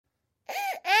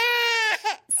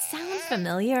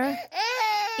familiar?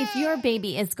 If your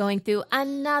baby is going through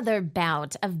another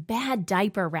bout of bad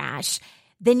diaper rash,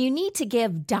 then you need to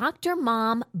give Dr.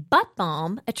 Mom Butt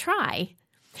Balm a try.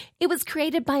 It was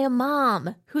created by a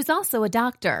mom who's also a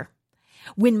doctor.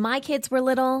 When my kids were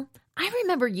little, I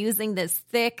remember using this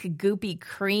thick, goopy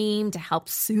cream to help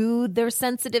soothe their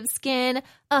sensitive skin.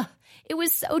 It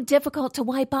was so difficult to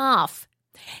wipe off.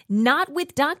 Not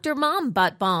with Dr. Mom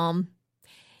Butt Balm.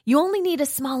 You only need a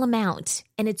small amount,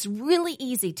 and it's really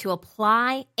easy to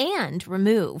apply and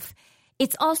remove.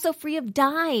 It's also free of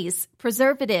dyes,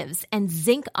 preservatives, and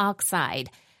zinc oxide,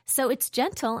 so it's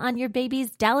gentle on your baby's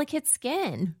delicate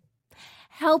skin.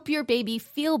 Help your baby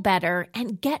feel better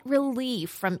and get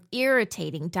relief from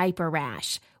irritating diaper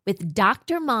rash with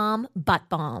Dr. Mom Butt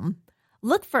Balm.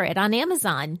 Look for it on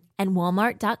Amazon and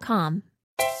Walmart.com.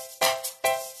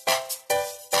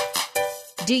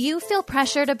 Do you feel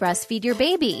pressure to breastfeed your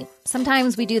baby?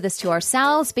 Sometimes we do this to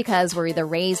ourselves because we're either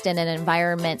raised in an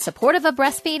environment supportive of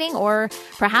breastfeeding, or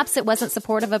perhaps it wasn't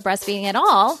supportive of breastfeeding at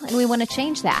all, and we want to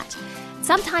change that.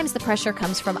 Sometimes the pressure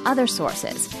comes from other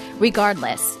sources.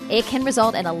 Regardless, it can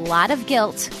result in a lot of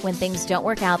guilt when things don't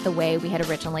work out the way we had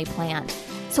originally planned.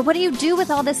 So what do you do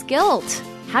with all this guilt?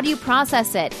 How do you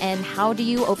process it, and how do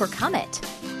you overcome it?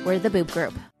 We're the Boob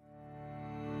Group.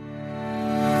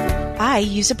 I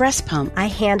use a breast pump. I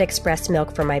hand express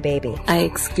milk for my baby. I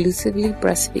exclusively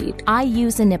breastfeed. I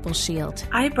use a nipple shield.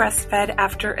 I breastfed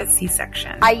after a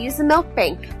C-section. I use a milk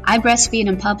bank. I breastfeed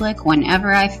in public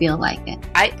whenever I feel like it.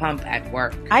 I pump at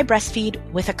work. I breastfeed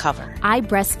with a cover. I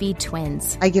breastfeed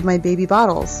twins. I give my baby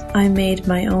bottles. I made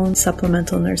my own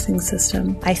supplemental nursing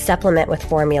system. I supplement with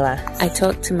formula. I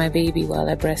talk to my baby while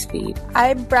I breastfeed.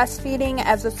 I'm breastfeeding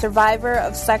as a survivor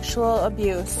of sexual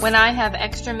abuse. When I have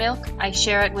extra milk, I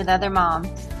share it with other moms.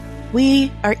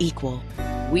 We are equal.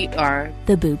 We are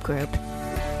the Boob Group.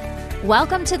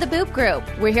 Welcome to the Boob Group.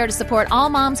 We're here to support all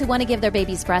moms who want to give their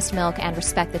babies breast milk and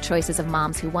respect the choices of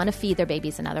moms who want to feed their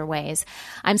babies in other ways.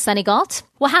 I'm Sunny Galt.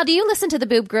 Well, how do you listen to the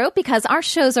Boob Group? Because our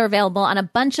shows are available on a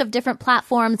bunch of different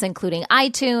platforms, including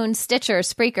iTunes, Stitcher,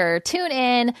 Spreaker,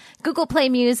 TuneIn, Google Play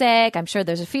Music. I'm sure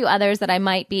there's a few others that I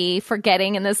might be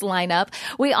forgetting in this lineup.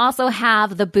 We also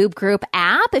have the Boob Group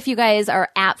app. If you guys are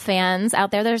app fans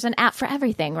out there, there's an app for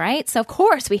everything, right? So of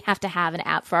course we have to have an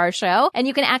app for our show, and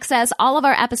you can access all of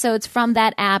our episodes from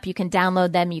that app. You can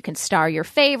download them. You can star your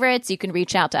favorites. You can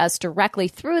reach out to us directly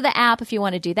through the app if you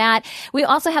want to do that. We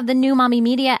also have the New Mommy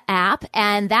Media app,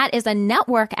 and that is a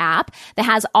network app that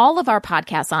has all of our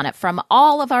podcasts on it from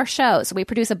all of our shows. We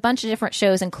produce a bunch of different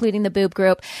shows, including the Boob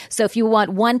Group. So if you want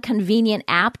one convenient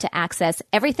app to access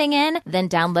everything in, then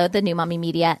download the New Mommy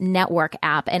Media network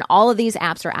app. And all of these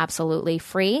apps are absolutely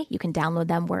free. You can download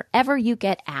them wherever you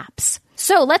get apps.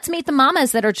 So let's meet the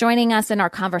mamas that are joining us in our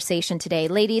conversation today.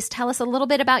 Ladies, tell us a little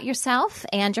bit about yourself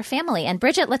and your family. And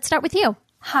Bridget, let's start with you.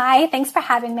 Hi, thanks for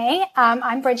having me.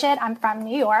 I'm Bridget. I'm from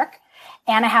New York,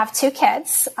 and I have two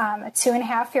kids, a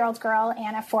 2.5-year-old girl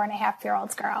and a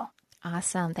 4.5-year-old girl.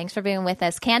 Awesome. Thanks for being with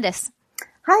us. Candace.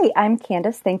 Hi, I'm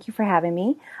Candace. Thank you for having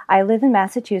me. I live in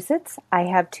Massachusetts. I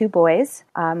have two boys.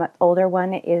 The older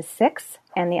one is 6,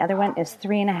 and the other one is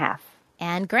 3.5.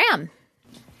 And Graham.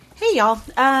 Hey, y'all.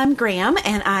 I'm Graham,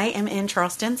 and I am in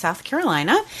Charleston, South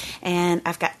Carolina, and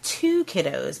I've got two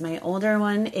kiddos. My older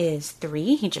one is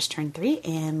 3. He just turned 3,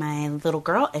 and my little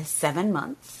girl is 7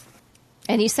 months.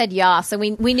 And you said yeah, so we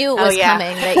knew it was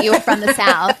coming, that you were from the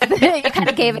South. You kind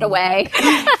of gave it away.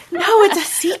 No, it's a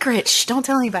secret. Shh, don't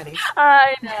tell anybody.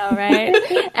 I know,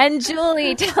 right? And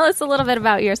Julie, tell us a little bit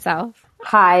about yourself.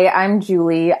 Hi, I'm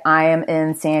Julie. I am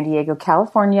in San Diego,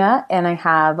 California, and I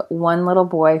have one little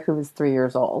boy who is 3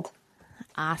 years old.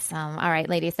 Awesome. All right,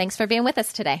 ladies, thanks for being with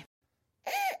us today.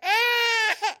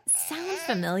 Sound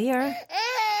familiar?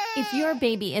 If your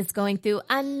baby is going through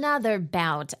another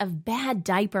bout of bad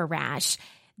diaper rash,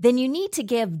 then you need to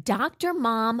give Dr.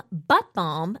 Mom Butt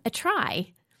Balm a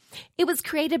try. It was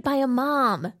created by a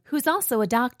mom who's also a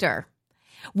doctor.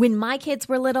 When my kids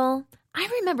were little, I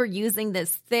remember using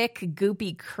this thick,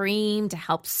 goopy cream to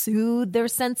help soothe their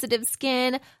sensitive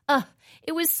skin.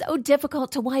 It was so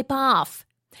difficult to wipe off.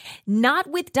 Not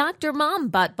with Dr. Mom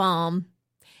Butt Balm.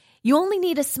 You only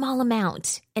need a small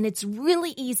amount, and it's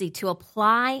really easy to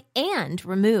apply and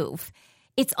remove.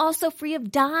 It's also free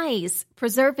of dyes,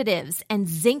 preservatives, and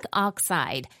zinc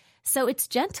oxide, so it's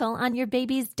gentle on your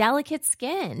baby's delicate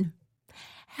skin.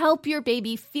 Help your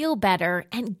baby feel better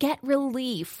and get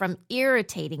relief from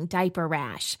irritating diaper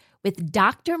rash with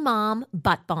Dr. Mom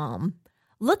Butt Balm.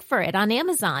 Look for it on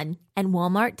Amazon and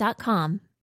Walmart.com.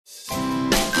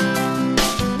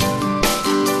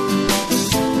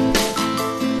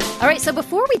 All right, so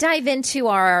before we dive into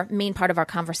our main part of our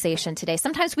conversation today,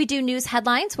 sometimes we do news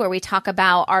headlines where we talk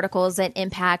about articles that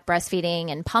impact breastfeeding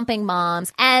and pumping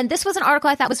moms. And this was an article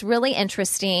I thought was really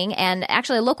interesting. And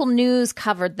actually, local news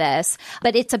covered this,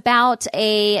 but it's about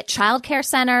a childcare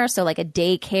center, so like a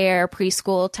daycare,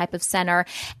 preschool type of center.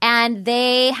 And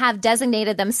they have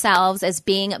designated themselves as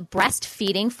being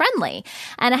breastfeeding friendly.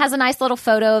 And it has a nice little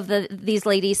photo of these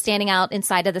ladies standing out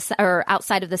inside of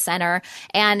outside of the center.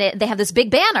 And they have this big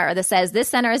banner that says this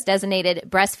center is designated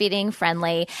breastfeeding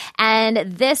friendly. And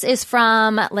this is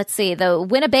from, let's see, the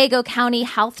Winnebago County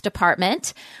Health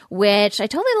Department, which I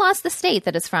totally lost the state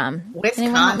that it's from. Wisconsin.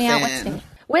 Anyone help me out? What state?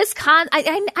 Wisconsin.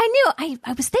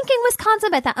 I was thinking Wisconsin,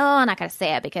 but I thought, I'm not going to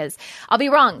say it because I'll be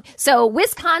wrong. So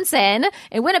Wisconsin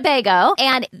and Winnebago,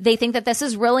 and they think that this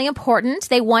is really important.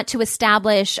 They want to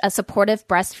establish a supportive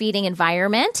breastfeeding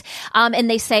environment. And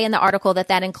they say in the article that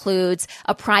that includes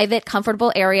a private,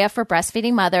 comfortable area for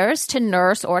breastfeeding mothers to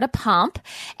nurse or to pump,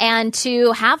 and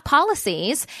to have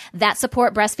policies that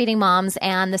support breastfeeding moms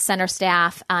and the center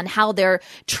staff on how they're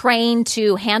trained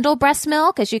to handle breast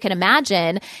milk. As you can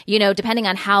imagine, depending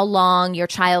on how long your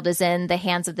child is in the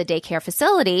hands of the daycare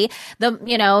facility,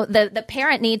 the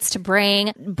parent needs to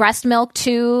bring breast milk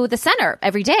to the center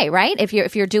every day, right?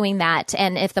 If you're doing that,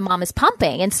 and if the mom is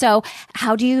pumping. And so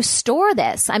how do you store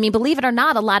this? I mean, believe it or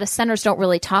not, a lot of centers don't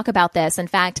really talk about this. In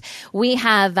fact, we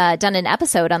have done an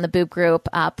episode on the Boob Group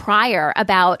prior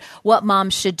about what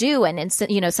moms should do and some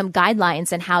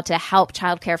guidelines and how to help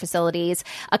childcare facilities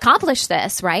accomplish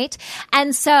this, right?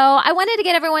 And so I wanted to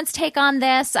get everyone's take on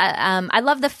this. I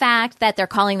love the fact that they're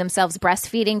calling themselves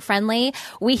breastfeeding friendly.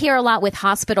 We hear a lot with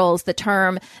hospitals the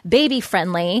term baby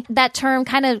friendly. That term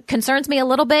kind of concerns me a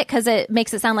little bit because it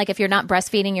makes it sound like if you're not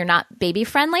breastfeeding, you're not baby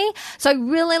friendly. So I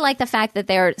really like the fact that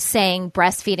they're saying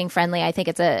breastfeeding friendly. I think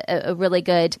it's a really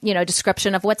good,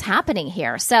 description of what's happening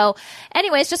here. So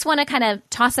anyways, just want to kind of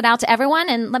toss it out to everyone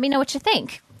and let me know what you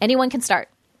think. Anyone can start.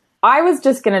 I was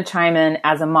just going to chime in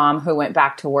as a mom who went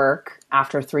back to work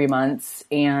after 3 months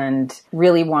and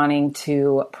really wanting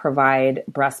to provide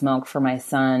breast milk for my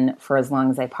son for as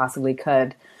long as I possibly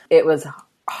could. It was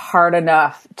hard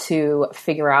enough to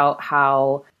figure out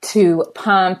how to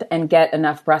pump and get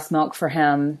enough breast milk for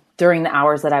him during the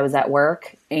hours that I was at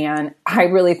work. And I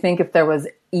really think if there was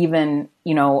even,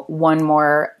 one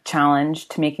more challenge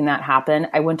to making that happen,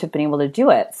 I wouldn't have been able to do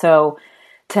it. So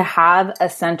to have a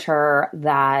center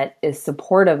that is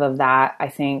supportive of that, I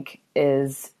think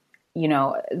is,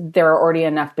 there are already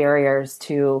enough barriers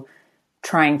to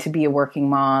trying to be a working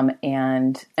mom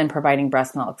and providing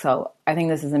breast milk. So I think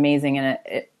this is amazing, and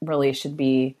it really should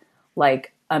be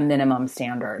like a minimum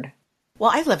standard.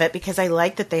 Well, I love it because I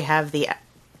like that they have the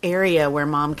area where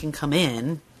mom can come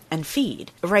in and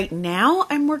feed. Right now,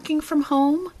 I'm working from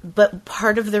home, but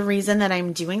part of the reason that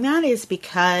I'm doing that is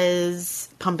because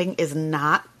pumping is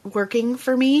not working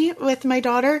for me with my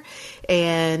daughter,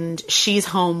 and she's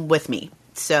home with me.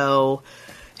 So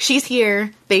she's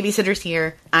here, babysitter's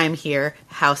here, I'm here,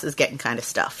 house is getting kind of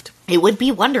stuffed. It would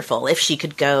be wonderful if she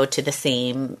could go to the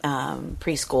same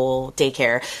preschool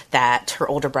daycare that her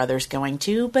older brother's going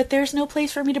to, but there's no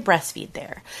place for me to breastfeed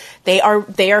there. They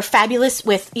are fabulous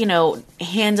with,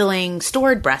 handling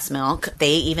stored breast milk.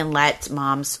 They even let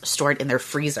moms store it in their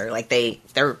freezer. Like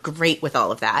they're great with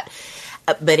all of that.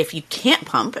 But if you can't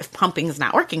pump, if pumping is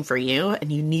not working for you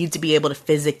and you need to be able to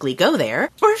physically go there,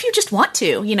 or if you just want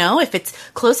to, if it's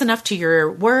close enough to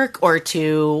your work or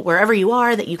to wherever you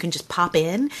are that you can just pop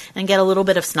in and get a little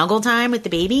bit of snuggle time with the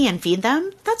baby and feed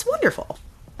them, that's wonderful.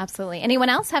 Absolutely. Anyone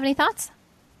else have any thoughts?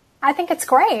 I think it's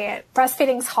great.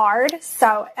 Breastfeeding's hard,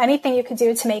 so anything you could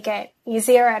do to make it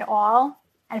easier at all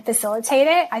and facilitate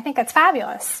it, I think it's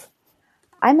fabulous.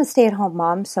 I'm a stay-at-home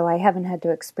mom, so I haven't had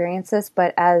to experience this,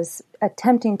 but as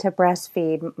attempting to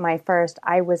breastfeed my first,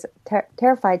 I was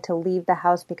terrified to leave the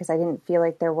house because I didn't feel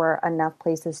like there were enough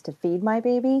places to feed my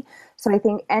baby. So I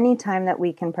think any time that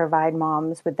we can provide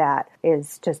moms with that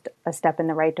is just a step in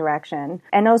the right direction.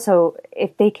 And also,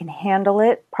 if they can handle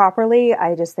it properly,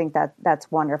 I just think that that's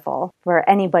wonderful for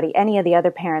anybody, any of the other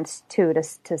parents too,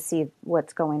 to see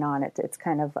what's going on. It's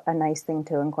kind of a nice thing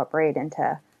to incorporate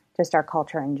into just our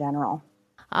culture in general.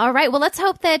 All right. Well, let's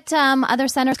hope that other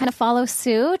centers kind of follow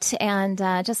suit and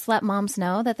just let moms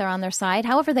know that they're on their side,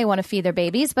 however they want to feed their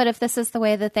babies. But if this is the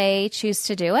way that they choose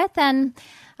to do it, then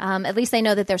at least they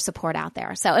know that there's support out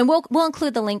there. So, and we'll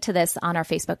include the link to this on our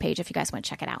Facebook page if you guys want to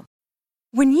check it out.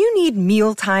 When you need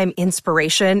mealtime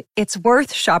inspiration, it's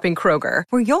worth shopping Kroger,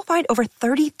 where you'll find over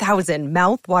 30,000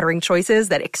 mouth-watering choices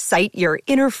that excite your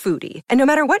inner foodie. And no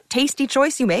matter what tasty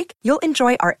choice you make, you'll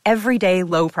enjoy our everyday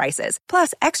low prices,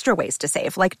 plus extra ways to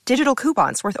save, like digital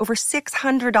coupons worth over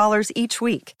 $600 each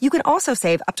week. You can also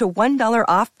save up to $1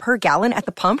 off per gallon at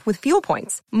the pump with fuel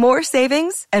points. More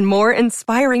savings and more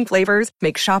inspiring flavors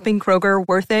make shopping Kroger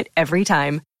worth it every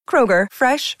time. Kroger,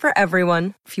 fresh for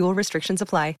everyone. Fuel restrictions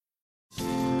apply.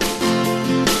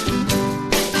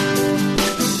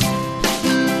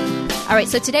 All right,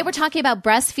 so today we're talking about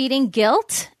breastfeeding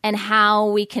guilt and how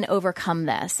we can overcome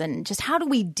this and just how do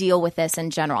we deal with this in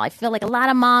general. I feel like a lot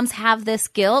of moms have this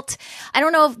guilt. I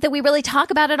don't know that we really talk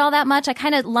about it all that much. I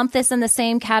kind of lump this in the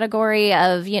same category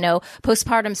of,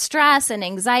 postpartum stress and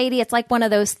anxiety. It's like one of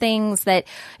those things that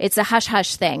it's a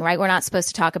hush-hush thing, right? We're not supposed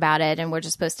to talk about it and we're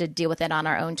just supposed to deal with it on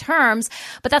our own terms.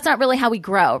 But that's not really how we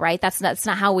grow, right? That's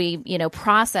not how we,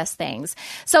 process things.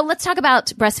 So let's talk about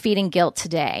breastfeeding guilt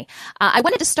today. I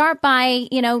wanted to start by,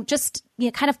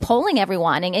 kind of polling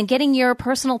everyone and getting your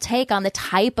personal take on the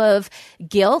type of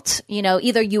guilt,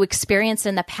 either you experienced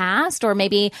in the past or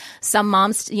maybe some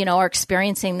moms, are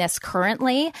experiencing this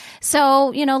currently. So,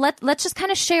 let's just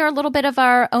kind of share a little bit of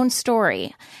our own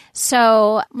story.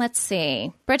 So let's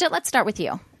see. Bridget, let's start with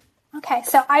you. Okay,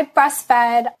 so I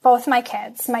breastfed both my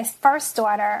kids. My first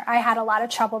daughter, I had a lot of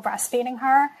trouble breastfeeding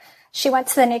her. She went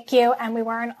to the NICU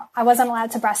and I wasn't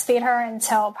allowed to breastfeed her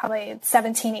until probably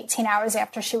 17, 18 hours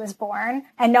after she was born.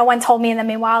 And no one told me in the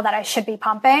meanwhile that I should be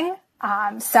pumping.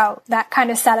 So that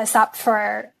kind of set us up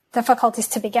for difficulties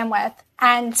to begin with.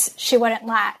 And she wouldn't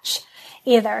latch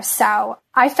either. So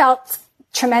I felt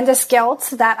tremendous guilt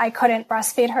that I couldn't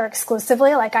breastfeed her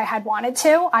exclusively like I had wanted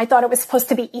to. I thought it was supposed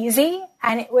to be easy,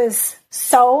 and it was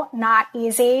so not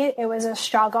easy. It was a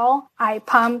struggle. I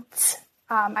pumped.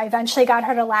 I eventually got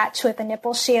her to latch with a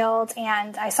nipple shield,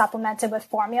 and I supplemented with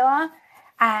formula.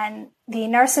 And the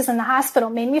nurses in the hospital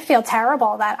made me feel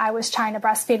terrible that I was trying to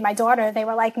breastfeed my daughter. They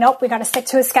were like, nope, we got to stick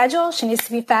to a schedule. She needs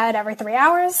to be fed every 3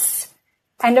 hours.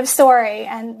 End of story.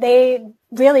 And they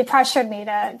really pressured me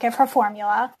to give her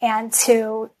formula and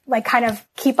to kind of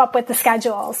keep up with the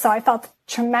schedule. So I felt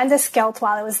tremendous guilt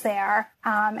while I was there.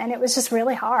 And it was just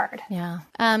really hard. Yeah.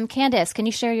 Candace, can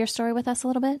you share your story with us a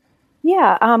little bit?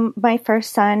 Yeah, my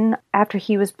first son, after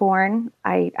he was born,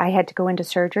 I had to go into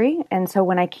surgery. And so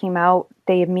when I came out,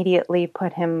 they immediately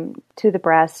put him to the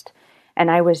breast. And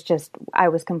I was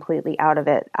completely out of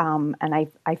it. And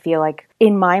I feel like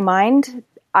in my mind,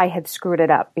 I had screwed it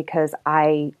up because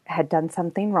I had done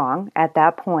something wrong at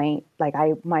that point.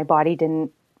 My body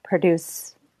didn't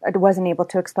produce, it wasn't able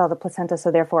to expel the placenta. So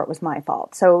therefore it was my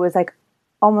fault. So it was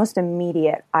almost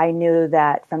immediate. I knew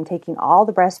that from taking all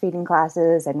the breastfeeding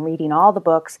classes and reading all the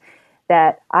books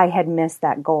that I had missed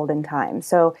that golden time.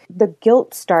 So the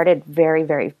guilt started very,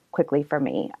 very quickly for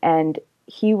me. And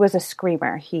he was a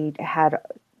screamer. He had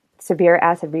severe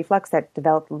acid reflux that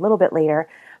developed a little bit later,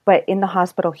 but in the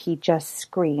hospital, he just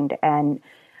screamed and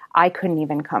I couldn't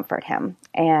even comfort him.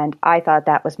 And I thought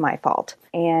that was my fault.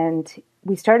 And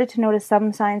we started to notice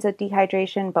some signs of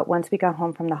dehydration, but once we got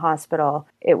home from the hospital,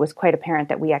 it was quite apparent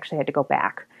that we actually had to go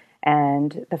back.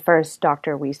 And the first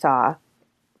doctor we saw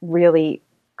really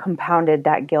compounded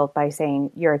that guilt by saying,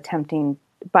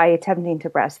 by attempting to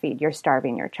breastfeed, you're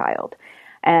starving your child.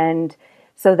 And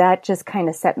so that just kind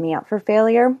of set me up for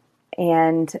failure.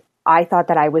 And I thought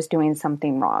that I was doing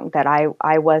something wrong, that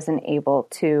I wasn't able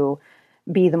to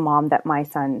be the mom that my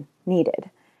son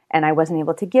needed. And I wasn't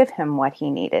able to give him what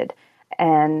he needed.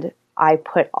 And I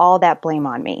put all that blame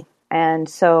on me. And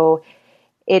so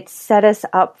it set us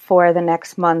up for the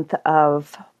next month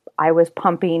of, I was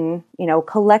pumping,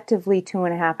 collectively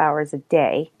 2.5 hours a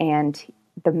day. And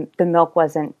the milk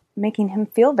wasn't making him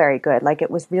feel very good.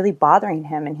 It was really bothering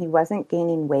him and he wasn't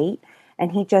gaining weight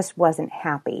and he just wasn't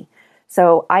happy.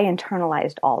 So I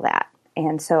internalized all that.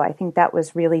 And so I think that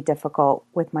was really difficult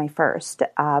with my first.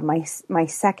 My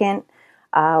second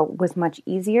was much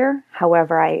easier.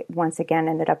 However, I once again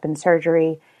ended up in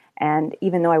surgery. And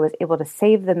even though I was able to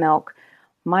save the milk,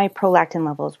 my prolactin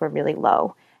levels were really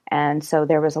low. And so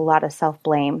there was a lot of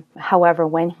self-blame. However,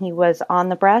 when he was on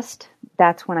the breast,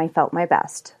 that's when I felt my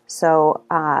best. So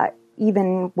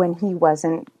even when he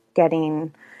wasn't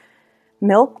getting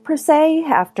milk per se,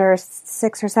 after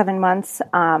 6 or 7 months,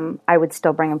 I would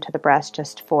still bring him to the breast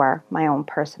just for my own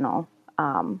personal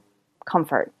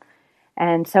comfort.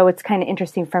 And so it's kind of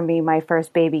interesting for me. My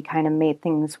first baby kind of made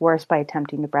things worse by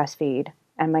attempting to breastfeed,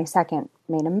 and my second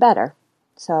made him better.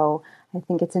 So I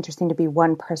think it's interesting to be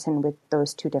one person with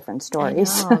those two different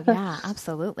stories. Oh, yeah,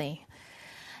 absolutely.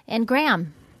 And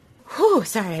Graham? Whew,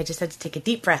 sorry, I just had to take a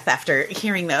deep breath after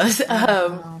hearing those. I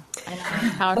know,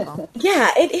 it's powerful.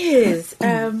 Yeah, it is.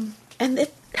 And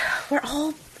it's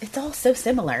all so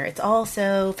similar. It's all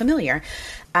so familiar.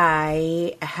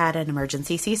 I had an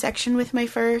emergency C-section with my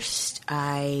first.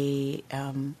 I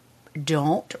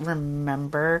don't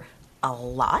remember a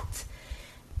lot,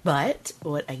 but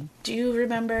what I do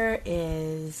remember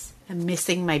is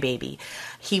missing my baby.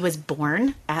 He was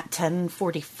born at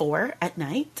 10:44 at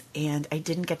night, and I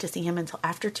didn't get to see him until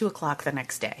after 2:00 the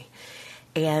next day.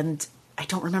 And I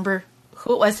don't remember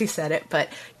who it was who said it, but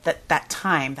that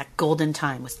time, that golden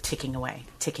time was ticking away.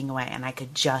 And I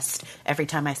could just, every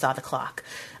time I saw the clock.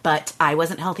 But I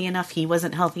wasn't healthy enough. He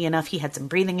wasn't healthy enough. He had some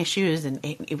breathing issues, and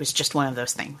it was just one of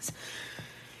those things.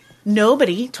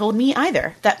 Nobody told me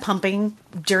either that pumping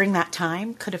during that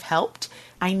time could have helped.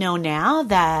 I know now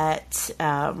that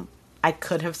I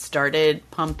could have started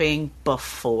pumping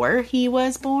before he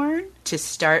was born to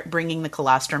start bringing the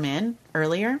colostrum in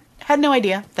earlier. Had no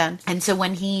idea then. And so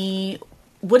when he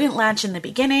wouldn't latch in the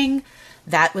beginning,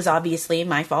 that was obviously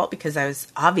my fault because I was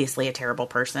obviously a terrible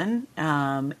person.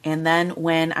 And then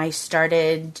when I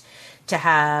started to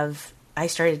have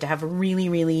really,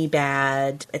 really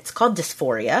bad, it's called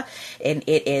dysphoria, and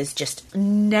it is just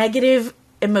negative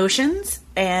emotions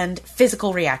and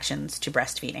physical reactions to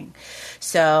breastfeeding.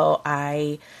 So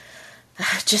I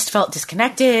just felt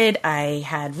disconnected. I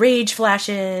had rage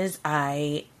flashes.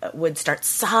 I would start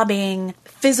sobbing,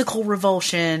 physical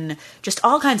revulsion, just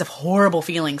all kinds of horrible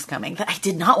feelings coming that I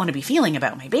did not want to be feeling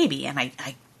about my baby. And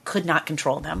I could not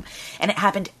control them. And it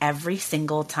happened every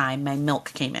single time my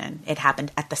milk came in. It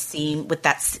happened at the seam with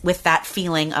that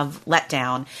feeling of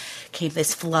letdown came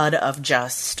this flood of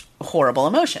just horrible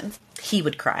emotions. He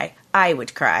would cry. I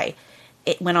would cry.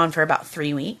 It went on for about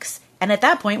 3 weeks. And at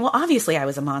that point, well, obviously I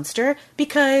was a monster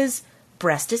because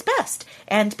breast is best.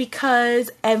 And because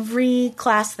every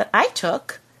class that I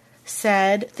took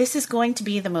said, this is going to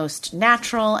be the most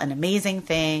natural and amazing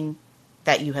thing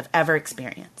that you have ever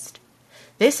experienced.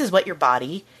 This is what your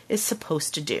body is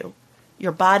supposed to do.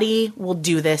 Your body will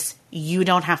do this. You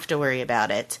don't have to worry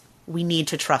about it. We need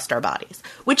to trust our bodies,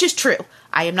 which is true.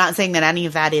 I am not saying that any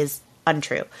of that is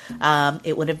untrue.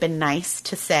 It would have been nice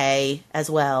to say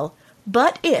as well,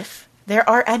 but if there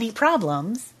are any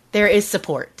problems, there is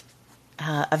support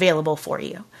available for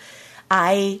you.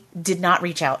 I did not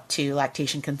reach out to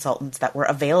lactation consultants that were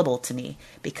available to me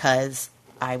because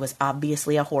I was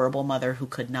obviously a horrible mother who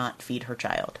could not feed her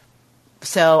child.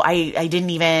 So I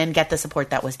didn't even get the support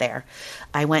that was there.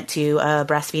 I went to a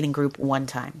breastfeeding group one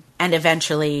time and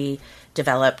eventually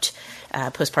developed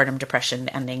postpartum depression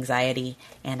and anxiety.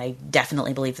 And I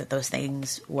definitely believe that those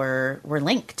things were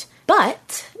linked.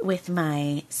 But with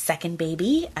my second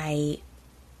baby, I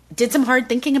did some hard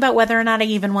thinking about whether or not I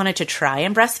even wanted to try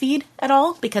and breastfeed at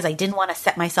all because I didn't want to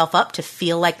set myself up to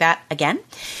feel like that again,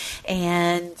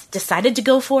 and decided to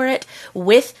go for it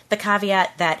with the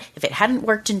caveat that if it hadn't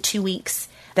worked in 2 weeks,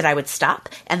 that I would stop,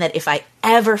 and that if I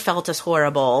ever felt as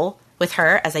horrible with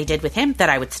her as I did with him, that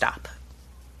I would stop.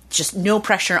 Just no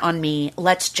pressure on me.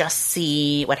 Let's just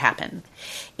see what happened.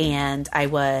 And I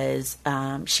was,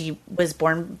 she was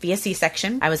born via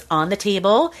C-section. I was on the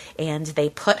table and they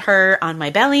put her on my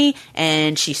belly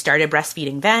and she started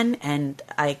breastfeeding then. And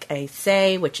I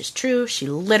say, which is true, she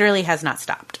literally has not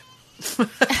stopped.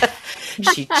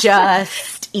 She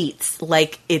just eats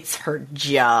like it's her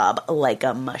job, like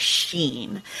a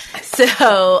machine.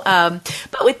 So,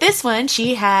 but with this one,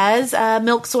 she has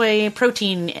milk soy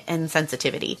protein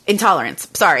intolerance.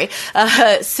 Sorry.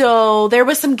 So there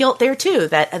was some guilt there too,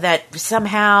 that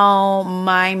somehow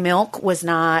my milk was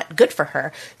not good for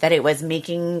her, that it was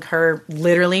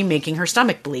literally making her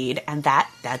stomach bleed, and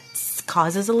that's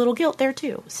causes a little guilt there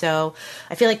too. So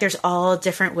I feel like there's all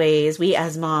different ways. We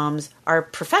as moms are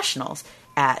professionals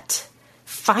at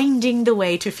finding the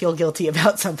way to feel guilty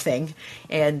about something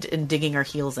and digging our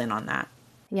heels in on that.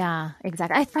 Yeah,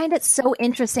 exactly. I find it so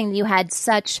interesting that you had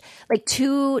such like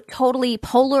two totally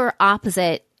polar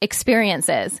opposite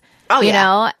experiences. Oh, yeah. You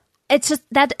know, it's just,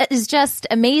 that is just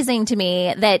amazing to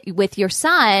me that with your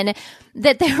son,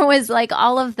 that there was like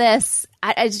all of this.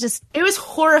 It was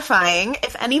horrifying.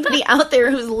 If anybody out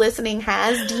there who's listening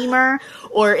has DMER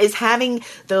or is having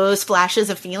those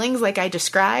flashes of feelings like I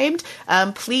described,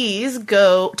 please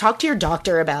go talk to your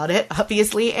doctor about it,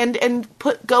 obviously, and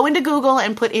go into Google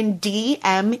and put in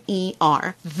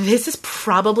DMER. This is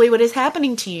probably what is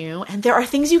happening to you, and there are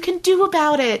things you can do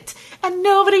about it, and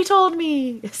nobody told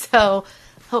me. So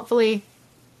hopefully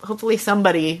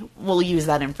somebody will use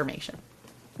that information.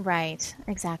 Right.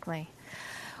 Exactly.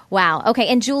 Wow. Okay.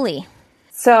 And Julie.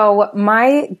 So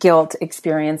my guilt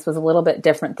experience was a little bit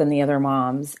different than the other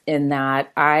moms in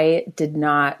that I did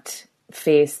not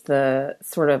face the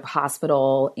sort of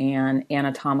hospital and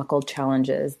anatomical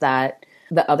challenges that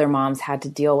the other moms had to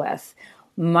deal with.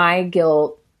 My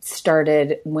guilt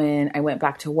started when I went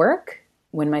back to work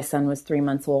when my son was 3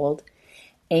 months old.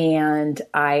 And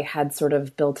I had sort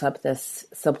of built up this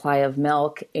supply of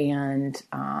milk. And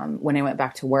when I went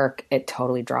back to work, it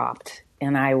totally dropped.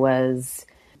 And I was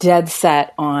dead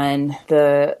set on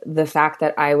the fact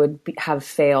that I would have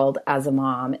failed as a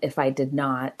mom if I did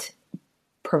not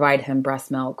provide him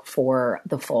breast milk for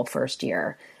the full first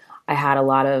year. I had a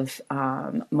lot of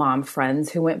mom friends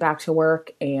who went back to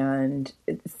work, and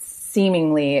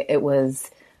seemingly it was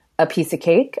a piece of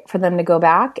cake for them to go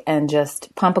back and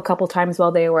just pump a couple times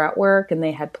while they were at work and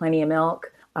they had plenty of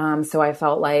milk. So I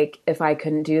felt like if I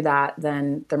couldn't do that,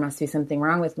 then there must be something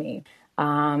wrong with me.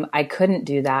 I couldn't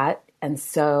do that. And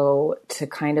so to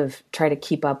kind of try to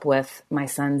keep up with my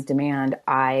son's demand,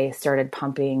 I started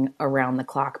pumping around the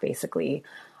clock, basically.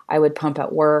 I would pump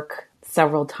at work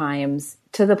several times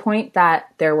to the point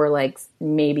that there were like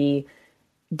maybe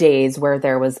days where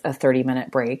there was a 30-minute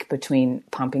break between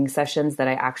pumping sessions that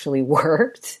I actually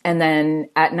worked. And then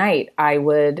at night, I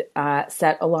would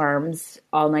set alarms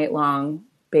all night long,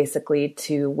 basically,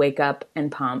 to wake up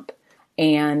and pump.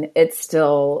 And it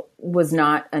still was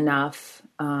not enough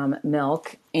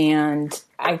milk. And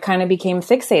I kind of became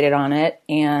fixated on it.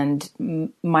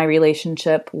 And my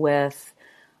relationship with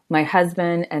my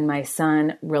husband and my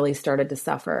son really started to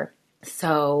suffer.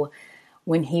 So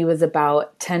when he was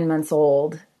about 10 months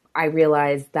old, I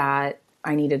realized that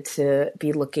I needed to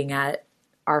be looking at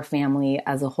our family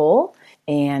as a whole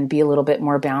and be a little bit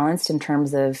more balanced in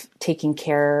terms of taking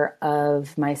care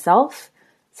of myself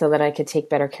so that I could take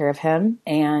better care of him,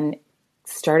 and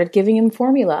started giving him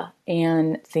formula,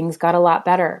 and things got a lot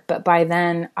better. But by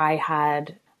then I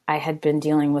had been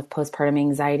dealing with postpartum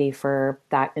anxiety for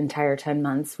that entire 10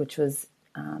 months, which was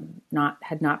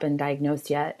had not been diagnosed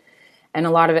yet. And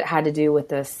a lot of it had to do with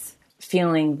this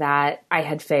feeling that I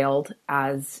had failed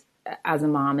as a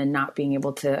mom and not being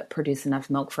able to produce enough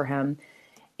milk for him,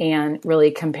 and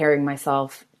really comparing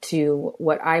myself to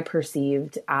what I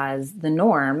perceived as the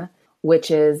norm,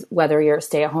 which is whether you're a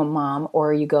stay-at-home mom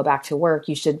or you go back to work,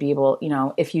 you should be able,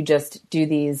 if you just do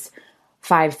these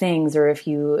 5 things, or if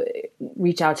you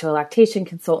reach out to a lactation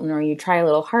consultant, or you try a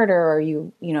little harder, or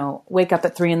you wake up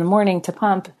at 3 a.m. to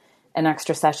pump an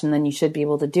extra session, then you should be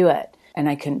able to do it. And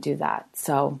I couldn't do that.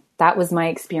 So that was my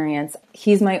experience.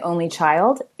 He's my only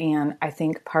child. And I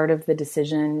think part of the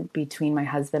decision between my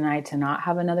husband and I to not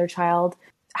have another child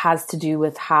has to do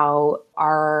with how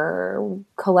our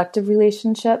collective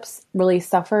relationships really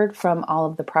suffered from all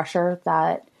of the pressure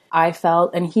that I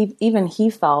felt, and he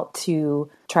felt, to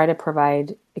try to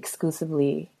provide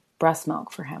exclusively breast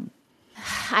milk for him.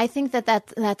 I think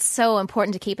that's so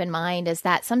important to keep in mind, is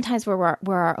that sometimes we're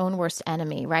our own worst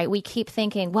enemy, right? We keep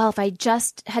thinking, well, if I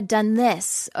just had done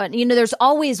this, there's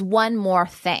always one more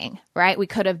thing, right, we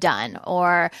could have done.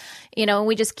 Or,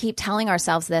 we just keep telling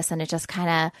ourselves this, and it just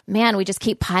kind of, we just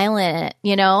keep piling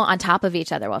it, on top of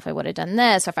each other. Well, if I would have done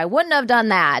this, or if I wouldn't have done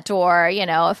that, or,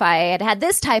 if I had had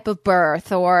this type of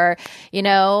birth, or,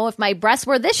 if my breasts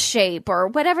were this shape, or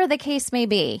whatever the case may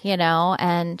be,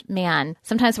 and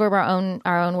sometimes we're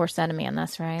our own worst enemy in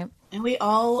this, right? And we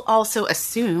all also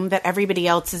assume that everybody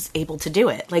else is able to do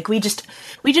it. Like we just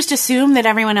assume that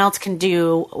everyone else can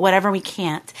do whatever we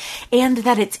can't, and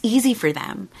that it's easy for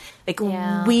them.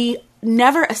 We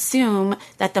never assume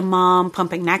that the mom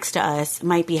pumping next to us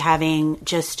might be having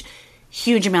just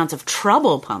huge amounts of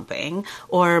trouble pumping,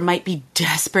 or might be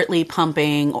desperately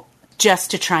pumping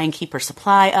just to try and keep her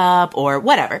supply up, or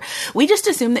whatever. We just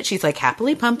assume that she's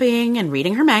happily pumping and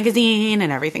reading her magazine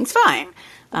and everything's fine.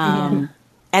 And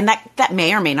that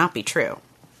may or may not be true.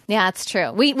 Yeah, it's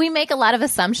true. We make a lot of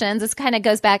assumptions. This kind of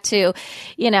goes back to,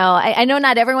 I know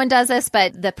not everyone does this,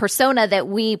 but the persona that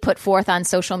we put forth on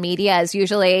social media is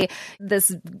usually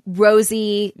this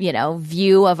rosy,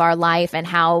 view of our life and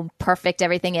how perfect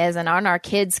everything is, and aren't our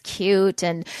kids cute?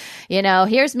 And,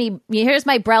 here's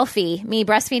my Brelfie, me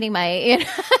breastfeeding my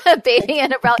baby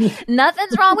in a Brelfie.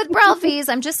 Nothing's wrong with Brelfies.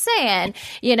 I'm just saying,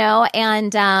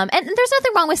 and there's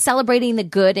nothing wrong with celebrating the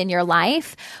good in your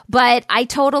life. But I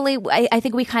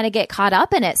think we kind of get caught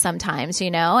up in it sometimes,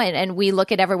 and we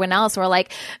look at everyone else. We're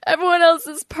like, everyone else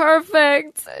is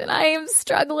perfect, and I am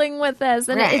struggling with this.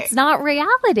 And it's not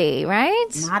reality, right?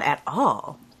 Not at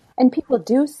all. And people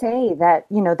do say that,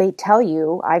 they tell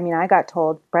you, I got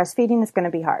told breastfeeding is going to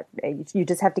be hard. You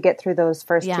just have to get through those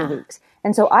first 2 weeks.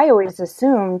 And so I always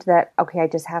assumed that, okay, I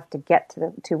just have to get to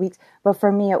the 2 weeks. But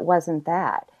for me, it wasn't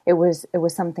that. It was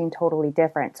something totally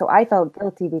different. So I felt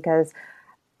guilty because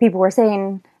people were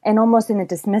saying, and almost in a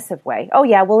dismissive way, oh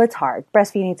yeah, well, it's hard.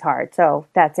 Breastfeeding's hard. So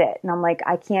that's it. And I'm like,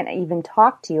 I can't even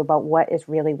talk to you about what is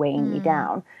really weighing me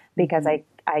down, because I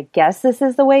guess this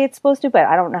is the way it's supposed to, but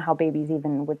I don't know how babies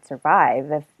even would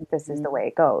survive if this is the way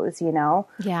it goes, you know?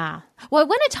 Yeah. Well, I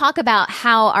want to talk about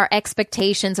how our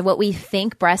expectations of what we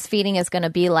think breastfeeding is going to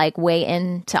be like weigh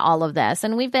into all of this.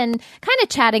 And we've been kind of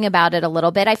chatting about it a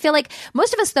little bit. I feel like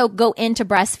most of us, though, go into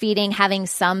breastfeeding having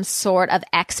some sort of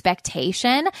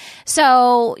expectation.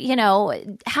 So, you know,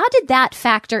 how did that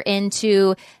factor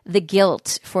into the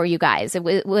guilt for you guys?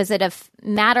 Was it a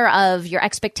matter of your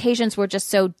expectations were just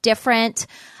so different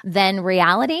than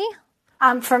reality?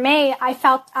 For me, I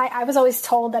felt I was always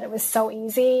told that it was so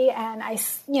easy, and I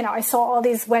saw all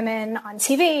these women on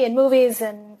TV and movies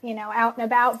and, you know, out and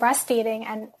about breastfeeding,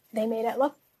 and they made it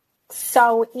look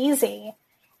so easy.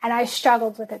 And I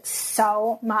struggled with it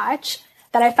so much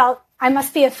that I felt I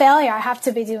must be a failure. I have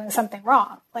to be doing something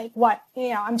wrong. Like what, you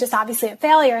know, I'm just obviously a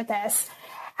failure at this.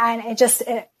 And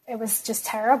it was just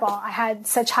terrible. I had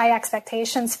such high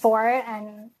expectations for it,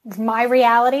 and my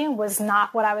reality was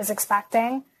not what I was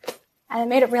expecting. And it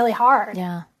made it really hard.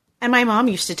 Yeah. And my mom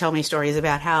used to tell me stories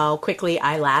about how quickly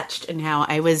I latched and how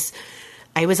I was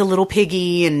a little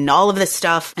piggy and all of this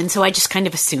stuff. And so I just kind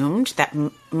of assumed that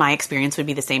my experience would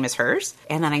be the same as hers.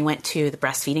 And then I went to the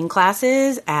breastfeeding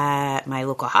classes at my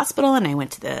local hospital, and I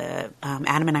went to the,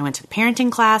 Adam and I went to the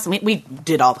parenting class, and we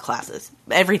did all the classes,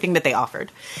 everything that they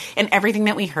offered. And everything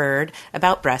that we heard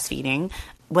about breastfeeding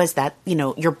was that, you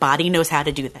know, your body knows how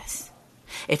to do this.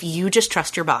 If you just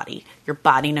trust your body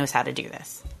knows how to do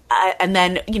this. And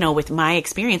then, you know, with my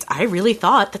experience, I really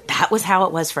thought that was how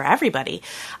it was for everybody.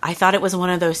 I thought it was one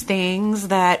of those things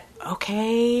that,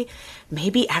 okay,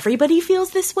 maybe everybody feels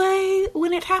this way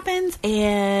when it happens.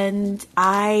 And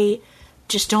I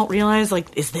just don't realize,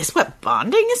 like, is this what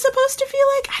bonding is supposed to feel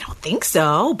like? I don't think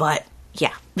so, but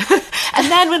yeah.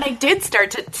 And then when I did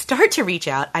start to reach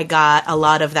out, I got a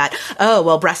lot of that, oh,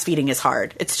 well, breastfeeding is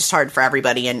hard. It's just hard for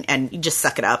everybody, and you just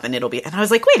suck it up and it'll be, and I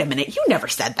was like, wait a minute, you never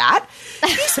said that.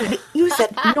 You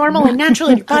said normal and natural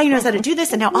and your body knows how to do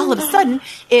this, and now all of a sudden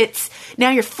now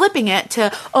you're flipping it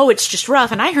to, oh, it's just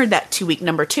rough. And I heard that 2-week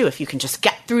number 2, if you can just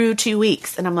get through 2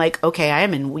 weeks. And I'm like, okay, I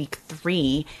am in week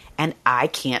 3 and I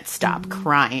can't stop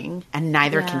crying, and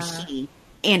neither can he,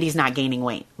 and he's not gaining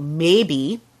weight.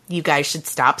 Maybe you guys should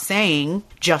stop saying,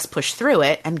 just push through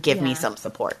it and give me some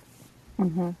support.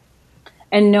 Mm-hmm.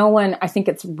 And no one, I think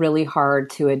it's really hard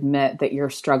to admit that you're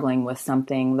struggling with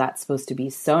something that's supposed to be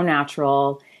so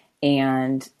natural,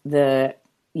 and the,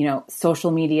 you know,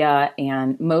 social media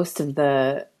and most of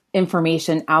the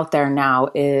information out there now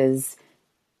is,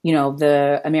 you know,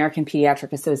 the American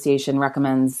Pediatric Association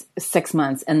recommends 6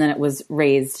 months, and then it was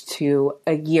raised to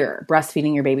a year,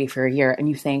 breastfeeding your baby for a year. And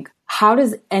you think, how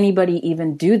does anybody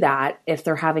even do that if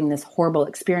they're having this horrible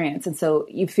experience? And so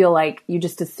you feel like you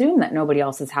just assume that nobody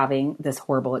else is having this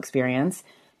horrible experience.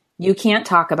 You can't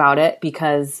talk about it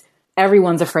because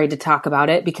everyone's afraid to talk about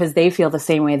it because they feel the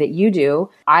same way that you do.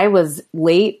 I was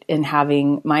late in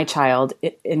having my child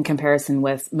in comparison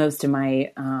with most of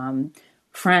my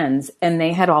friends, and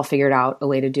they had all figured out a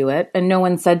way to do it. And no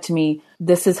one said to me,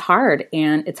 this is hard.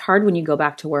 And it's hard when you go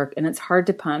back to work, and it's hard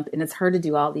to pump, and it's hard to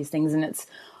do all these things. And it's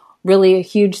really a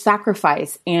huge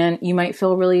sacrifice, and you might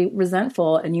feel really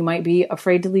resentful, and you might be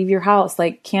afraid to leave your house,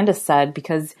 like Candace said,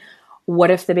 because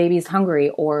what if the baby's hungry,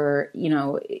 or, you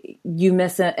know, you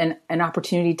miss an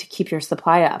opportunity to keep your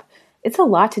supply up. It's a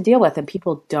lot to deal with, and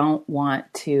people don't want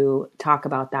to talk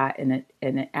about that, and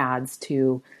it adds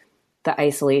to the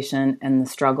isolation and the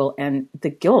struggle and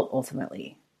the guilt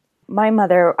ultimately. My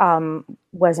mother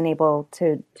wasn't able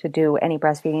to do any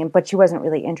breastfeeding, but she wasn't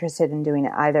really interested in doing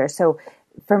it either. So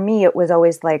for me, it was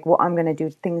always like, well, I'm going to do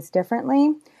things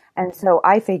differently. And so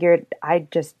I figured I'd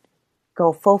just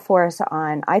go full force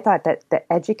on, I thought that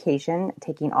the education,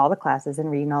 taking all the classes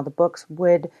and reading all the books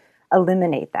would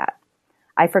eliminate that.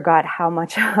 I forgot how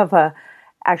much of a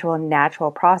actual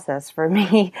natural process for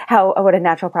me, what a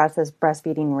natural process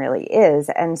breastfeeding really is.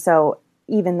 And so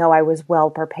even though I was well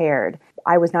prepared,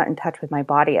 I was not in touch with my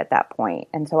body at that point.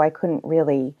 And so I couldn't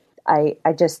really,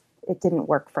 it didn't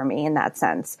work for me in that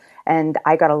sense. And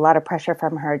I got a lot of pressure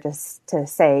from her just to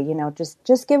say, you know,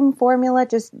 just give him formula,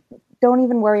 just don't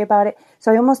even worry about it.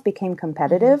 So I almost became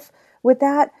competitive with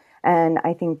that. And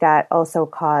I think that also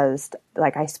caused,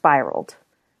 like, I spiraled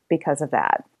because of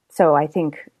that. So I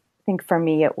think for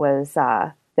me, it was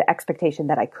the expectation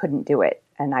that I couldn't do it,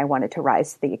 and I wanted to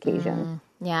rise to the occasion.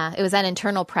 Yeah, it was that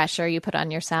internal pressure you put on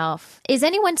yourself. Is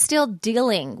anyone still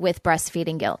dealing with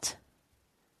breastfeeding guilt?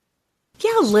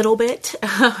 Yeah, a little bit.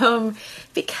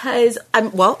 Because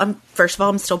first of all,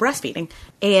 I'm still breastfeeding,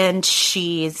 and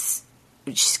she's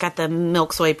got the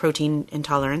milk soy protein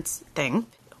intolerance thing,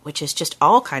 which is just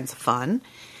all kinds of fun.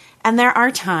 And there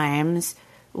are times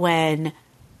when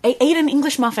I ate an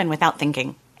English muffin without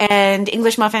thinking. And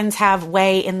English muffins have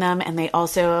whey in them, and they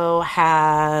also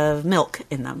have milk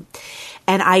in them.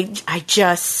 And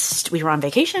we were on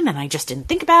vacation, and I just didn't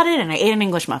think about it, and I ate an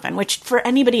English muffin, which for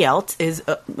anybody else is,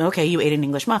 okay, you ate an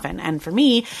English muffin. And for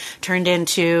me, turned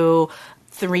into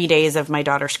 3 days of my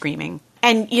daughter screaming.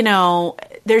 And,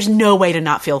 there's no way to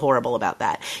not feel horrible about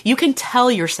that. You can tell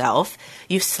yourself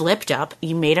you slipped up,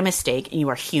 you made a mistake, and you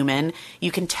are human.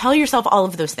 You can tell yourself all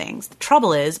of those things. The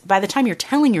trouble is, by the time you're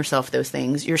telling yourself those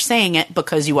things, you're saying it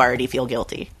because you already feel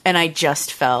guilty. And I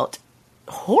just felt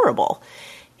horrible.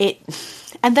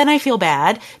 And then I feel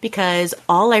bad because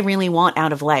all I really want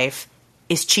out of life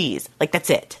is cheese. Like,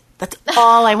 that's it. That's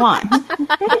all I want.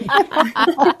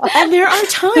 And there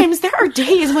are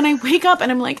days when I wake up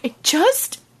and I'm like, I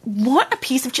just want a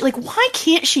piece of cheese. Like, why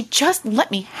can't she just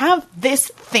let me have this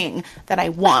thing that I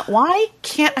want? Why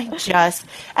can't I just?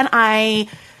 And I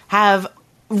have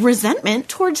resentment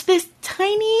towards this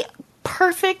tiny,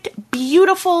 perfect,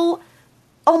 beautiful,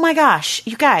 oh my gosh,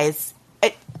 you guys,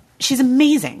 she's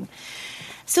amazing.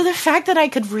 So the fact that I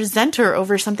could resent her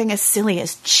over something as silly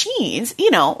as cheese,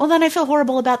 well, then I feel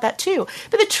horrible about that too.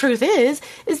 But the truth is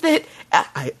that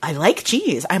I like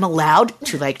cheese. I'm allowed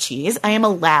to like cheese. I am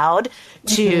allowed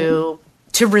to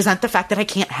resent the fact that I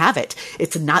can't have it.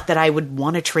 It's not that I would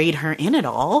want to trade her in at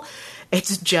all.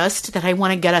 It's just that I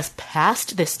want to get us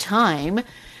past this time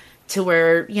to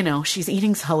where, she's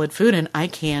eating solid food and I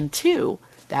can too.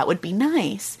 That would be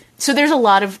nice. So there's a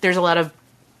lot of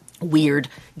weird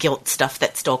guilt stuff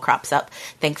that still crops up.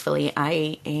 Thankfully,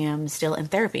 I am still in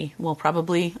therapy. We'll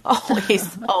probably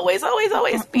always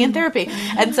be in therapy.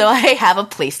 And so I have a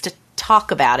place to talk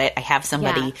about it. I have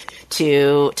somebody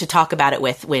to talk about it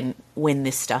with when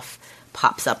this stuff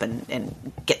pops up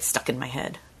and gets stuck in my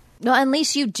head. No, at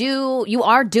least you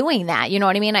are doing that. You know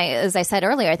what I mean? As I said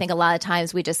earlier, I think a lot of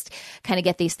times we just kind of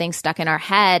get these things stuck in our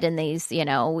head and these,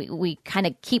 we kind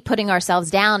of keep putting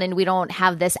ourselves down and we don't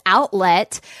have this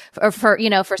outlet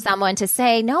for someone to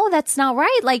say, no, that's not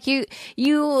right. Like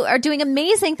you are doing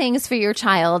amazing things for your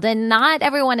child and not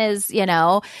everyone is,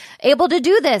 able to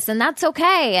do this and that's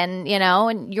okay. And,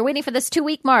 and you're waiting for this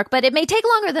 2-week mark, but it may take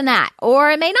longer than that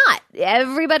or it may not.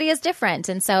 Everybody is different.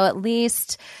 And so at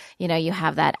least, you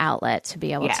have that outlet to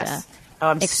be able to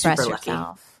express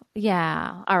yourself.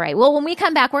 Yeah. All right. Well, when we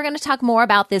come back, we're going to talk more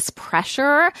about this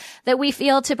pressure that we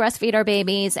feel to breastfeed our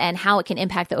babies and how it can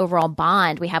impact the overall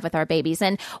bond we have with our babies.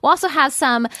 And we'll also have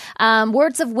some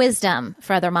words of wisdom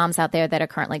for other moms out there that are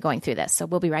currently going through this. So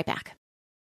we'll be right back.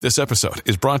 This episode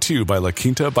is brought to you by La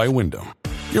Quinta by Wyndham.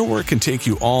 Your work can take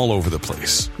you all over the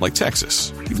place, like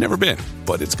Texas. You've never been,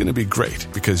 but it's going to be great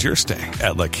because you're staying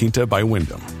at La Quinta by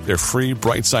Wyndham. Their free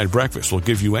Bright Side breakfast will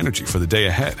give you energy for the day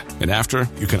ahead. And after,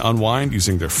 you can unwind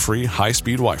using their free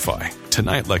high-speed Wi-Fi.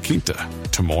 Tonight, La Quinta.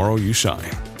 Tomorrow, you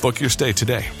shine. Book your stay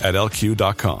today at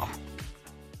lq.com.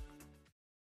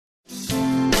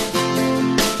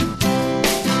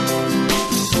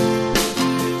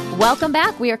 Welcome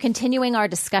back. We are continuing our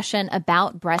discussion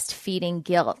about breastfeeding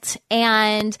guilt.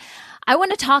 And I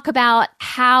want to talk about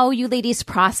how you ladies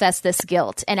process this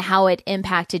guilt and how it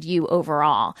impacted you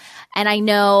overall. And I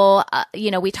know,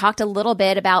 we talked a little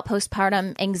bit about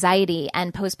postpartum anxiety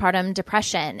and postpartum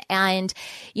depression. And,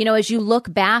 as you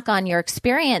look back on your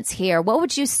experience here, what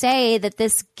would you say that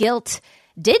this guilt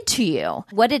did to you?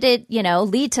 What did it,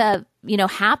 lead to,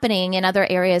 happening in other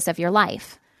areas of your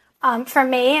life? For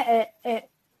me, it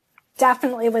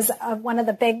definitely was one of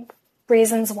the big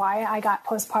reasons why I got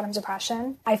postpartum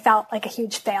depression. I felt like a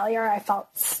huge failure. I felt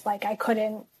like I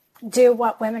couldn't do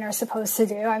what women are supposed to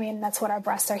do. I mean, that's what our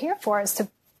breasts are here for, is to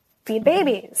feed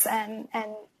babies. And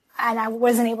I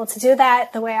wasn't able to do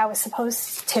that the way I was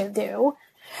supposed to do.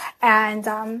 And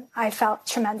I felt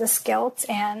tremendous guilt.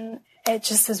 And it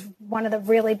just was one of the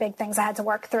really big things I had to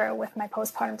work through with my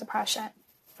postpartum depression,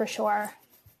 for sure.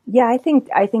 Yeah, I think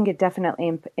it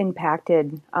definitely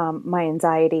impacted my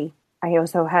anxiety. I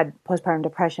also had postpartum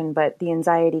depression, but the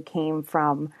anxiety came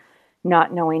from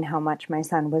not knowing how much my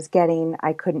son was getting.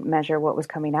 I couldn't measure what was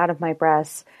coming out of my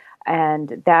breasts,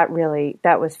 and that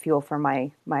was fuel for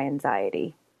my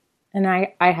anxiety. And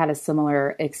I had a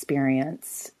similar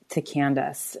experience to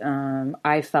Candace.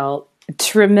 I felt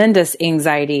tremendous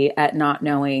anxiety at not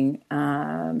knowing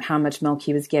how much milk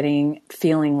he was getting,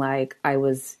 feeling like I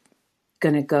was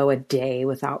going to go a day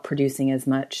without producing as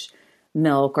much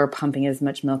milk or pumping as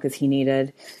much milk as he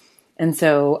needed. And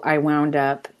so I wound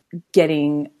up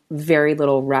getting very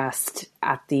little rest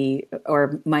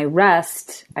my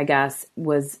rest, I guess,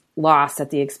 was lost at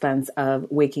the expense of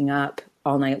waking up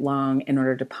all night long in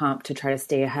order to pump to try to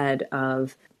stay ahead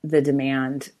of the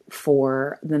demand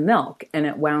for the milk. And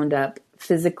it wound up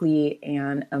physically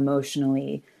and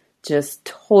emotionally just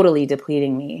totally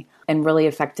depleting me and really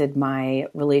affected my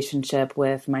relationship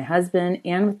with my husband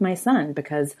and with my son,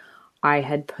 because I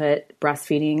had put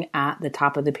breastfeeding at the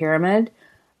top of the pyramid.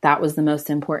 That was the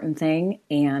most important thing.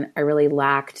 And I really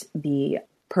lacked the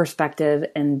perspective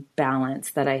and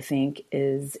balance that I think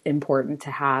is important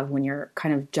to have when you're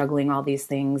kind of juggling all these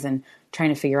things and trying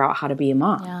to figure out how to be a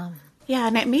mom. Yeah,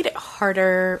 and it made it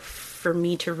harder for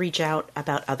me to reach out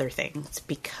about other things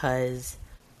because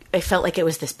I felt like it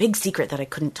was this big secret that I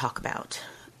couldn't talk about.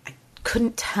 I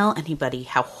couldn't tell anybody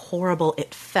how horrible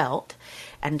it felt.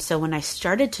 And so when I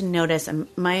started to notice,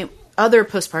 my other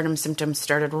postpartum symptoms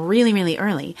started really, really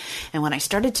early. And when I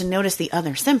started to notice the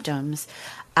other symptoms,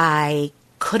 I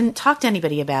couldn't talk to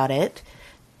anybody about it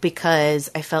because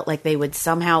I felt like they would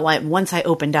somehow, like, once I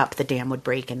opened up, the dam would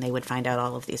break and they would find out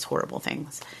all of these horrible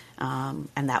things. And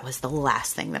that was the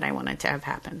last thing that I wanted to have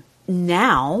happen.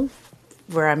 Now,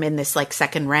 where I'm in this like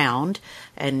second round,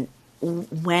 and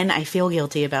when I feel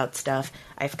guilty about stuff,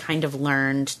 I've kind of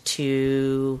learned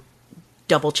to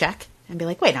double check and be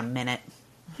like, wait a minute.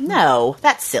 No,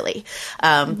 that's silly.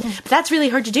 But that's really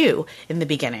hard to do in the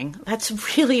beginning.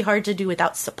 That's really hard to do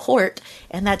without support.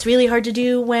 And that's really hard to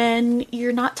do when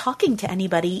you're not talking to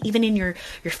anybody, even in your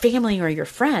family or your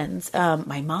friends.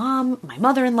 My mom, my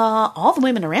mother-in-law, all the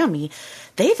women around me,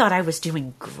 they thought I was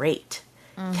doing great.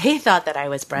 They thought that I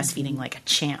was breastfeeding like a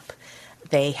champ.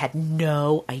 They had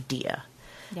no idea.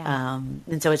 Yeah.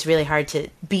 And so it's really hard to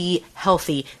be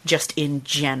healthy just in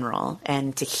general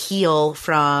and to heal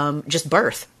from just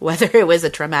birth, whether it was a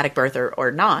traumatic birth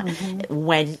or not,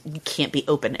 when you can't be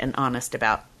open and honest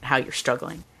about how you're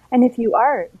struggling. And if you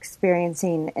are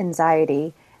experiencing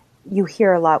anxiety, you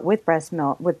hear a lot with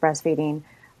breastfeeding.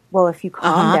 Well, if you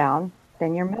calm down,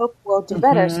 then your milk will do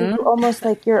better. So you almost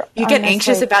like you get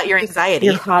anxious about your anxiety.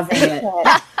 You're causing it.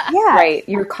 Yeah. Right.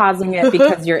 You're causing it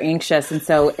because you're anxious. And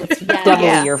so it's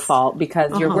doubly your fault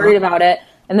because you're worried about it.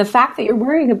 And the fact that you're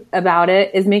worried about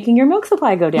it is making your milk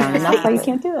supply go down. And that's why you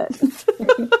can't do it.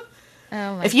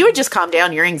 If you would just calm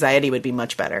down, your anxiety would be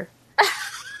much better.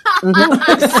 But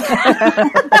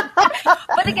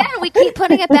again, we keep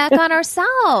putting it back on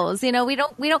ourselves. You know, we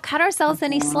don't cut ourselves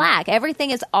any slack.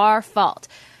 Everything is our fault.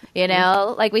 You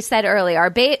know, like we said earlier,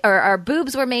 our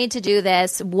boobs were made to do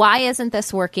this. Why isn't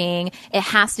this working? It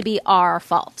has to be our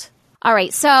fault. All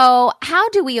right. So how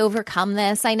do we overcome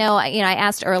this? I know, I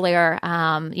asked earlier,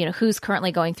 who's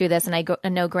currently going through this. And I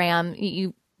know, Graham,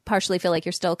 you partially feel like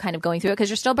you're still kind of going through it because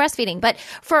you're still breastfeeding. But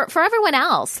for everyone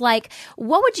else, like,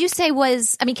 what would you say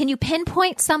can you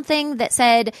pinpoint something that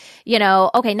said,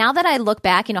 okay, now that I look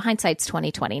back, hindsight's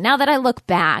 20/20. Now that I look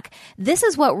back, this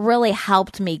is what really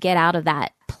helped me get out of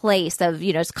that place of,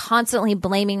 just constantly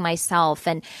blaming myself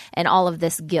and all of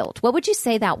this guilt. What would you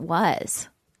say that was?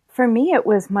 For me, it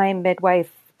was my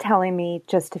midwife telling me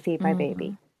just to feed my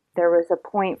baby. There was a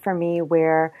point for me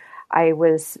where I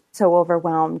was so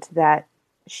overwhelmed that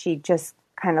she just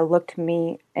kind of looked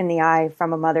me in the eye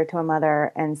from a mother to a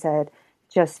mother and said,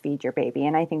 just feed your baby.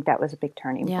 And I think that was a big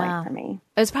turning point for me.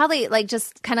 It was probably like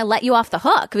just kind of let you off the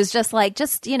hook. It was just like,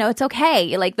 it's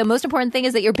okay. Like the most important thing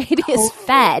is that your baby is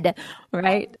fed,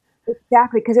 right?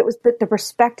 Exactly. Because it was the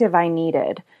perspective I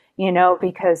needed,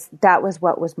 because that was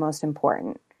what was most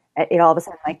important. It all of a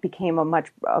sudden became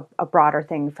a broader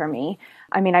thing for me.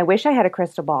 I mean, I wish I had a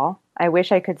crystal ball. I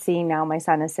wish I could see now my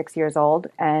son is 6 years old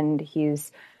and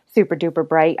he's super duper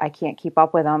bright. I can't keep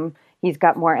up with him. He's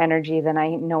got more energy than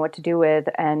I know what to do with.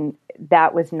 And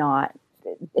that was not,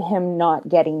 him not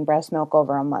getting breast milk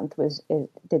over a month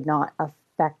did not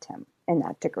affect him in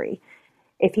that degree.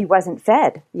 If he wasn't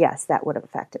fed, yes, that would have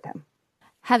affected him.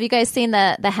 Have you guys seen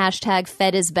the hashtag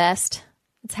Fed is Best?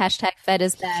 It's hashtag Fed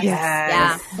is Best. Yes.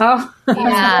 Yeah. Oh,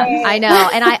 yeah, I know.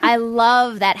 And I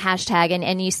love that hashtag.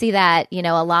 And you see that,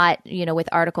 a lot, with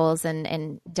articles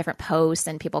and different posts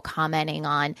and people commenting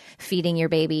on feeding your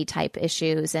baby type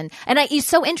issues. And it's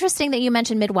so interesting that you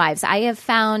mentioned midwives. I have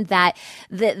found that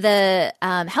the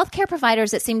healthcare providers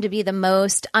that seem to be the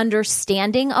most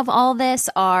understanding of all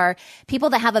this are people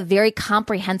that have a very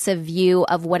comprehensive view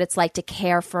of what it's like to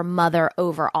care for mother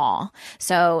overall.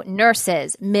 So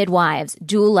nurses, midwives,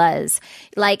 doulas,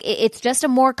 like it's just a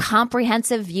more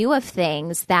comprehensive view of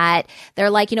things that they're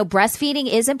like,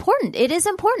 breastfeeding is important. It is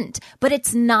important, but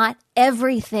it's not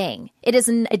everything.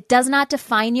 It does not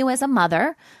define you as a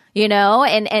mother.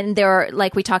 and there are,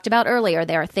 like we talked about earlier,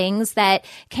 there are things that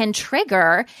can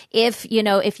trigger if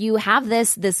you have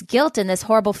this guilt and this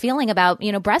horrible feeling about,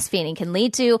 breastfeeding can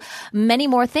lead to many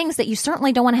more things that you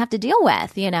certainly don't want to have to deal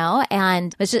with,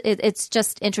 and it's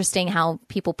just interesting how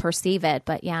people perceive it.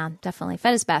 But yeah, definitely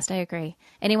fed is best. I agree.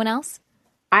 Anyone else?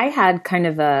 I had kind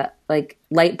of a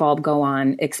light bulb go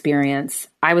on experience.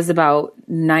 I was about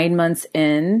 9 months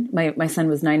in. My son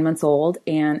was 9 months old,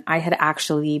 and I had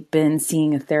actually been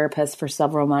seeing a therapist for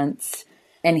several months,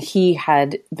 and he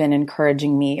had been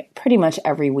encouraging me pretty much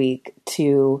every week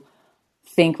to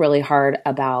think really hard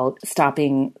about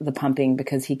stopping the pumping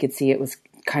because he could see it was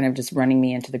kind of just running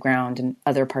me into the ground and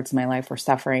other parts of my life were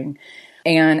suffering.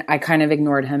 And I kind of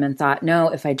ignored him and thought, no,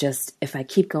 if I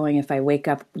keep going, if I wake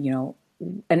up,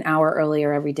 an hour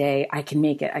earlier every day, I can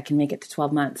make it. I can make it to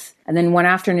 12 months. And then one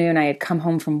afternoon I had come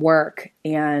home from work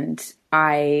and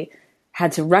I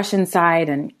had to rush inside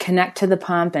and connect to the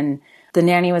pump, and the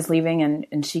nanny was leaving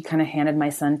and she kind of handed my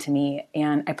son to me,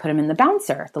 and I put him in the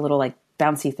bouncer, the little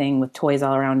bouncy thing with toys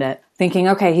all around it, thinking,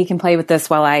 okay, he can play with this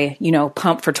while I,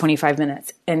 pump for 25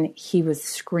 minutes. And he was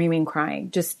screaming,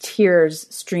 crying, just tears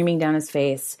streaming down his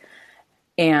face.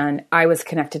 And I was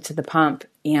connected to the pump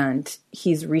and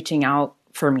he's reaching out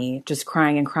for me, just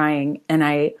crying and crying. And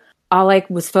all I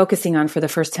was focusing on for the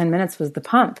first 10 minutes was the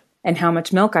pump and how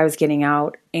much milk I was getting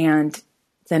out. And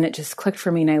then it just clicked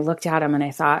for me. And I looked at him and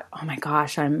I thought, oh my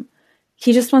gosh,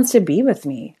 he just wants to be with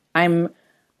me. I'm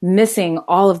missing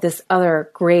all of this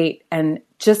other great and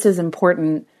just as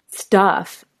important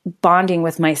stuff, bonding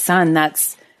with my son.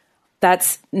 That's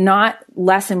not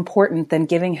less important than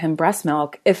giving him breast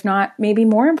milk, if not maybe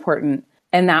more important.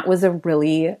 And that was a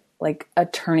really a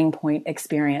turning point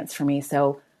experience for me.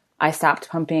 So I stopped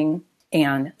pumping,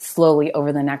 and slowly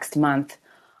over the next month,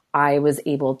 I was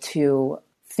able to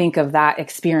think of that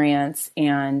experience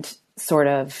and sort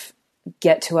of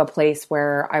get to a place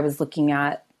where I was looking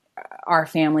at our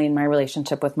family and my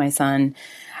relationship with my son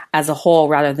as a whole,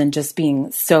 rather than just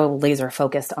being so laser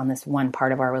focused on this one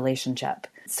part of our relationship.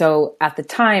 So at the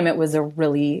time, it was a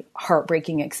really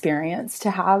heartbreaking experience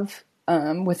to have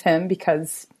with him,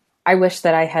 because I wish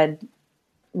that I had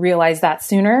realized that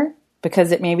sooner,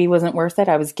 because it maybe wasn't worth it.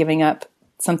 I was giving up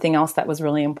something else that was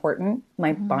really important,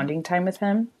 my bonding time with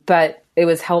him. But it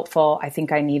was helpful. I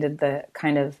think I needed the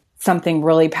kind of something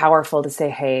really powerful to say,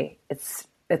 hey, it's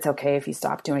okay if you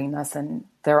stop doing this, and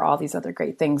there are all these other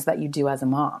great things that you do as a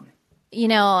mom.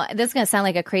 This is going to sound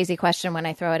like a crazy question when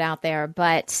I throw it out there,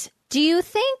 but do you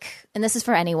think, and this is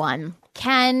for anyone,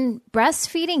 can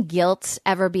breastfeeding guilt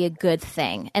ever be a good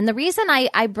thing? And the reason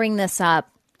I bring this up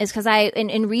is because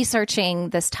in researching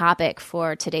this topic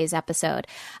for today's episode,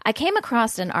 I came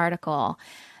across an article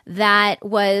that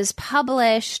was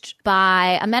published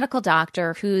by a medical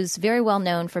doctor who's very well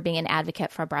known for being an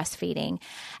advocate for breastfeeding.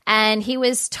 And he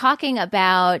was talking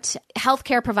about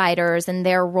healthcare providers and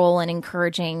their role in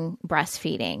encouraging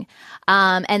breastfeeding.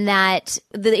 And that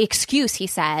the excuse, he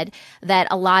said, that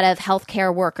a lot of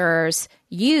healthcare workers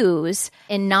use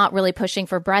in not really pushing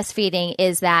for breastfeeding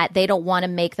is that they don't want to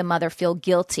make the mother feel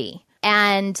guilty.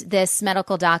 And this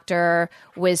medical doctor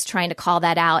was trying to call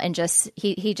that out, and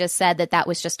he just said that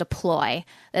was just a ploy,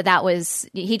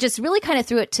 he just really kind of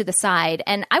threw it to the side.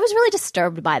 And I was really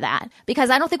disturbed by that, because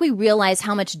I don't think we realize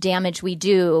how much damage we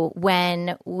do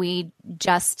when we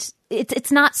just,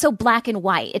 it's not so black and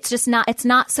white. It's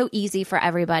not so easy for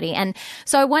everybody. And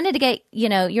so I wanted to get,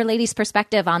 your ladies'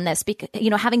 perspective on this, because,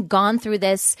 having gone through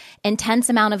this intense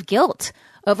amount of guilt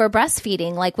over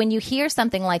breastfeeding, when you hear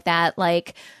something like that,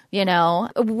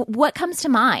 what comes to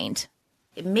mind?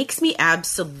 It makes me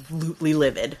absolutely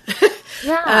livid.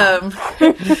 Yeah.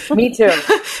 Me too.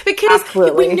 Because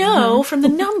Absolutely. We know from the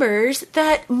numbers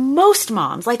that most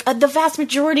moms, the vast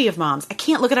majority of moms, I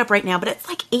can't look it up right now, but it's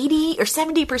 80 or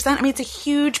 70%. I mean, it's a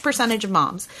huge percentage of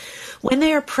moms, when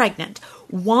they are pregnant,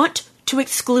 want to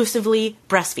exclusively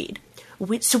breastfeed.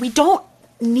 So we don't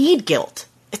need guilt.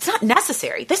 It's not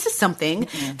necessary. This is something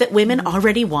that women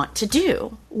already want to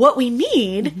do. What we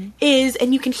need is,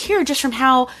 and you can hear just from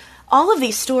how all of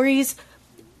these stories,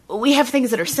 we have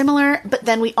things that are similar, but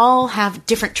then we all have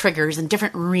different triggers and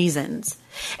different reasons.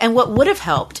 And what would have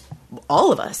helped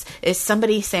all of us is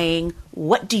somebody saying,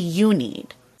 what do you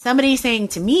need? Somebody saying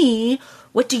to me,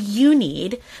 what do you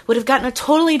need? Would have gotten a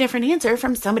totally different answer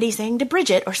from somebody saying to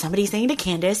Bridget, or somebody saying to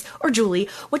Candace or Julie,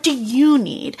 what do you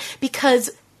need? Because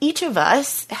each of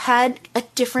us had a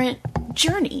different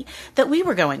journey that we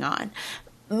were going on.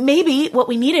 Maybe what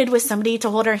we needed was somebody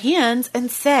to hold our hands and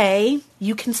say,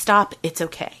 you can stop, it's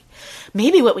okay.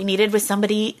 Maybe what we needed was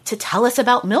somebody to tell us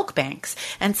about milk banks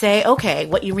and say, okay,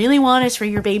 what you really want is for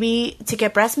your baby to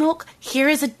get breast milk. Here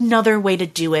is another way to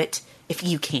do it if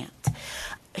you can't.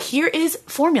 Here is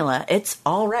formula. It's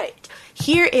all right.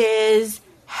 Here is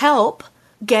help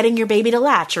getting your baby to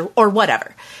latch or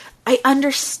whatever. I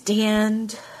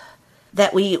understand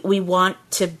that we want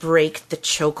to break the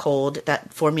chokehold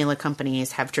that formula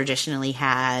companies have traditionally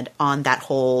had on that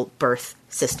whole birth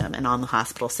system and on the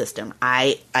hospital system.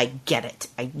 I get it.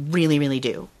 I really, really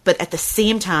do. But at the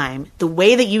same time, the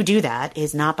way that you do that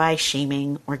is not by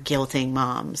shaming or guilting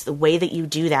moms. The way that you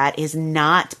do that is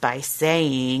not by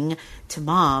saying to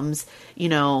moms,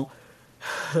 you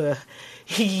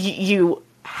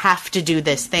have to do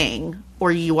this thing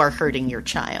or you are hurting your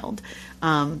child.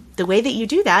 The way that you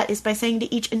do that is by saying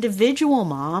to each individual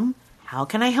mom, how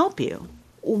can I help you?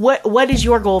 What is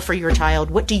your goal for your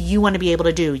child? What do you want to be able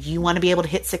to do? You want to be able to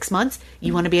hit 6 months?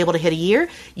 You want to be able to hit a year?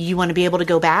 You want to be able to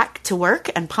go back to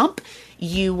work and pump?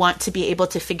 You want to be able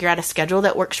to figure out a schedule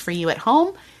that works for you at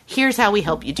home? Here's how we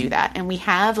help you do that. And we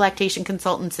have lactation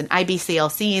consultants and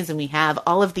IBCLCs, and we have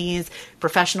all of these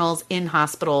professionals in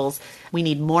hospitals. We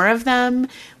need more of them.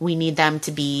 We need them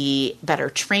to be better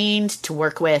trained to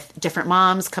work with different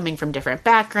moms coming from different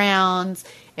backgrounds.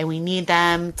 And we need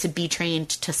them to be trained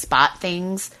to spot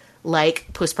things like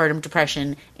postpartum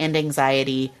depression and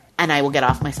anxiety. And I will get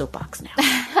off my soapbox now.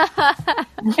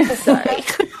 Sorry.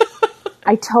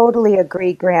 I totally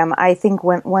agree, Graham. I think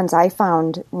once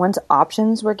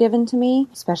options were given to me,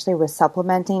 especially with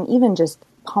supplementing, even just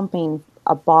pumping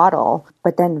a bottle,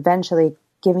 but then eventually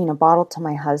giving a bottle to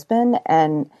my husband,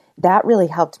 and that really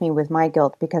helped me with my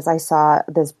guilt because I saw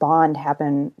this bond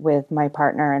happen with my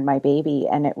partner and my baby,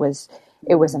 and it was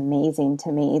amazing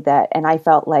to me and I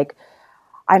felt like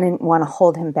I didn't want to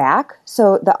hold him back.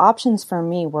 So the options for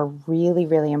me were really,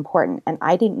 really important. And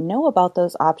I didn't know about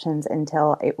those options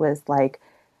until it was like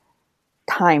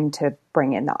time to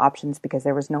bring in the options because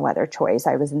there was no other choice.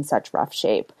 I was in such rough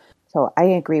shape. So I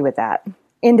agree with that.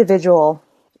 Individual,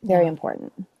 very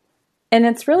important. And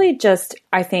it's really just,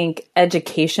 I think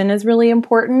education is really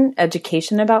important.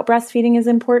 Education about breastfeeding is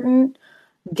important.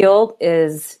 Guilt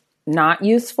is not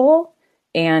useful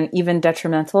and even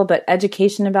detrimental, but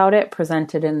education about it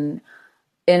presented in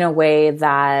a way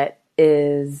that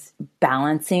is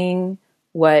balancing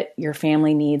what your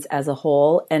family needs as a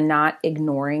whole and not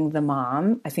ignoring the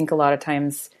mom. I think a lot of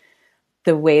times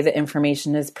the way the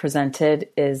information is presented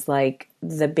is like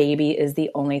the baby is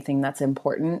the only thing that's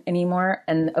important anymore.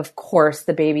 And of course,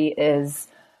 the baby is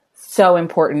so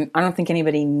important. I don't think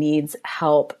anybody needs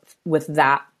help with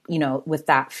that, with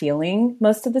that feeling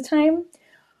most of the time.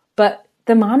 But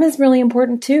the mom is really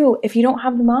important too. If you don't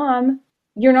have the mom,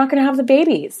 you're not going to have the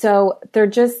baby. So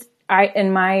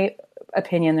in my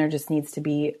opinion, there just needs to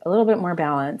be a little bit more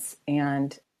balance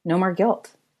and no more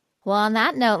guilt. Well, on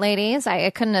that note, ladies,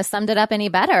 I couldn't have summed it up any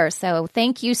better. So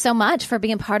thank you so much for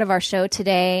being part of our show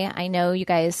today. I know you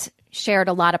guys shared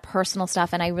a lot of personal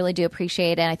stuff, and I really do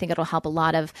appreciate it. I think it'll help a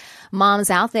lot of moms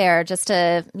out there just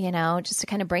to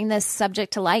kind of bring this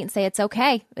subject to light and say, it's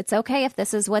okay. It's okay if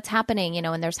this is what's happening,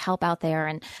 and there's help out there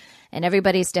and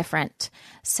everybody's different.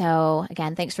 So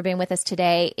again, thanks for being with us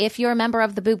today. If you're a member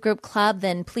of the Boob Group Club,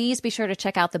 then please be sure to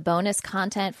check out the bonus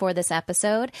content for this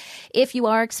episode. If you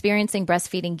are experiencing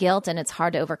breastfeeding guilt and it's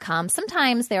hard to overcome,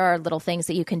 sometimes there are little things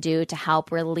that you can do to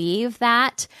help relieve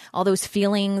that, all those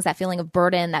feelings, that feeling of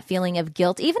burden, that feeling of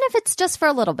guilt, even if it's just for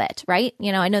a little bit, right?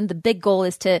 I know the big goal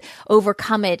is to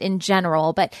overcome it in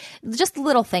general, but just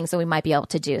little things that we might be able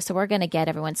to do. So we're going to get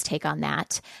everyone's take on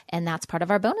that. And that's part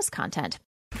of our bonus content.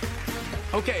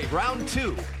 Okay, round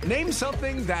 2. Name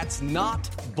something that's not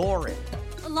boring.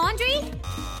 A laundry?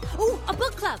 Ooh, a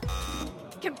book club.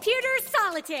 Computer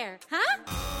solitaire, huh?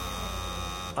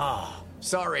 Ah,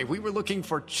 sorry, we were looking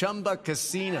for Chumba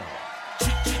Casino.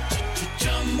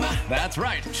 That's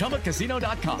right,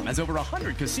 ChumbaCasino.com has over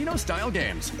 100 casino-style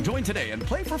games. Join today and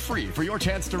play for free for your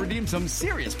chance to redeem some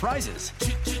serious prizes.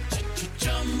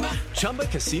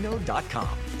 ChumbaCasino.com.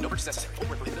 No purchase necessary. Void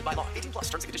where prohibited by law. 18+.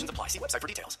 Terms and conditions apply. See website for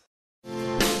details.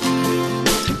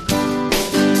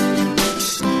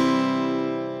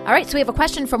 All right, so we have a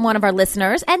question from one of our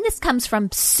listeners, and this comes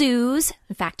from Suze.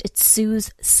 In fact, it's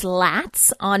Suze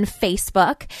Slats on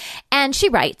Facebook. And she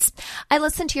writes, I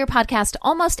listen to your podcast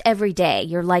almost every day.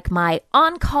 You're like my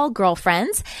on-call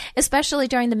girlfriends, especially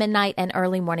during the midnight and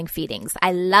early morning feedings.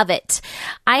 I love it.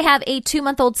 I have a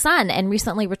 2-month-old son and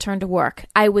recently returned to work.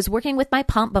 I was working with my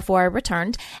pump before I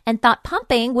returned and thought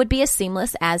pumping would be as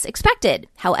seamless as expected.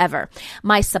 However,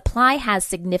 my supply has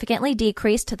significantly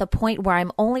decreased to the point where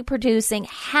I'm only producing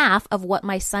half half of what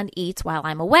my son eats while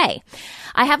I'm away.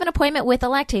 I have an appointment with a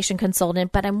lactation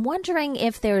consultant, but I'm wondering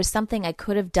if there is something I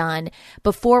could have done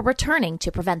before returning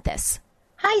to prevent this.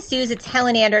 Hi, Suze. It's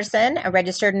Helen Anderson, a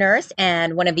registered nurse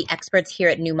and one of the experts here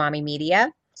at New Mommy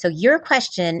Media. So your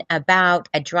question about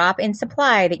a drop in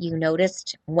supply that you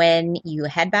noticed when you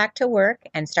head back to work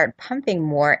and start pumping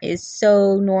more is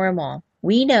so normal.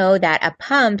 We know that a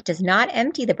pump does not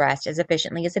empty the breast as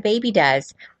efficiently as a baby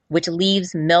does, which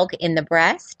leaves milk in the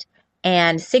breast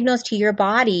and signals to your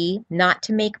body not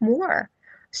to make more.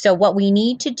 So what we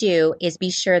need to do is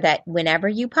be sure that whenever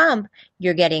you pump,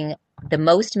 you're getting the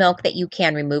most milk that you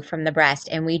can remove from the breast.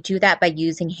 And we do that by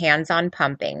using hands-on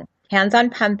pumping. Hands-on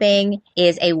pumping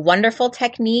is a wonderful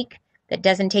technique that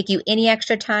doesn't take you any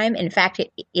extra time. In fact,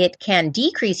 it can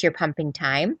decrease your pumping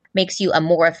time, makes you a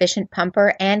more efficient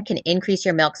pumper, and can increase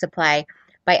your milk supply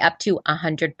by up to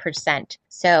 100%.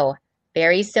 So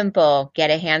very simple. Get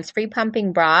a hands-free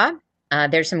pumping bra.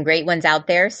 There's some great ones out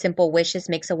there. Simple Wishes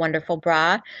makes a wonderful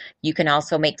bra. You can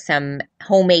also make some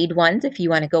homemade ones if you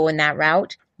want to go in that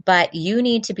route. But you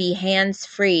need to be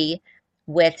hands-free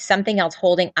with something else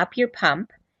holding up your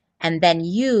pump, and then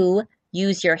you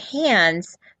use your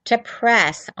hands to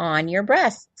press on your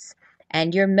breasts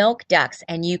and your milk ducts,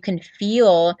 and you can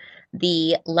feel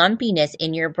the lumpiness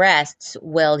in your breasts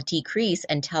will decrease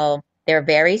until they're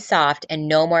very soft and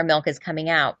no more milk is coming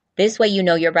out. This way you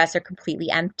know your breasts are completely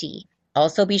empty.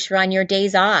 Also be sure on your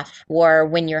days off or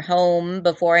when you're home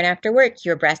before and after work,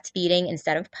 you're breastfeeding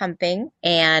instead of pumping,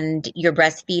 and you're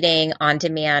breastfeeding on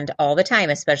demand all the time,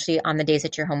 especially on the days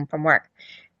that you're home from work.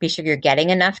 Be sure you're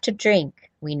getting enough to drink.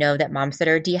 We know that moms that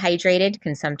are dehydrated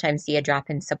can sometimes see a drop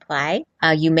in supply.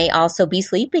 You may also be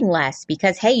sleeping less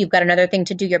because, hey, you've got another thing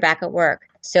to do. You're back at work.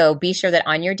 So be sure that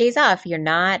on your days off, you're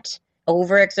not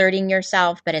overexerting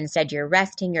yourself, but instead you're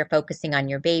resting, you're focusing on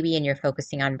your baby, and you're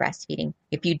focusing on breastfeeding.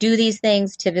 If you do these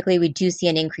things, typically we do see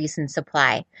an increase in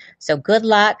supply. So good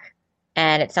luck,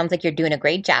 and it sounds like you're doing a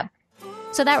great job.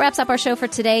 So that wraps up our show for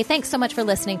today. Thanks so much for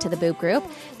listening to the Boob Group.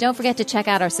 Don't forget to check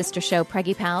out our sister show,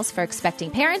 Preggy Pals, for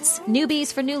expecting parents,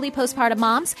 Newbies for newly postpartum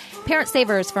moms, Parent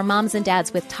Savers for moms and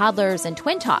dads with toddlers, and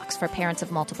Twin Talks for parents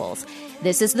of multiples.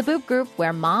 This is the Boob Group,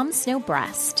 where moms know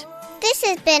breast. This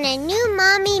has been a New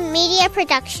Mommy Media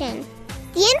production.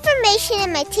 The information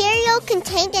and material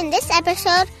contained in this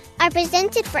episode are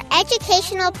presented for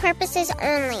educational purposes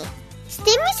only.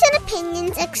 Statements and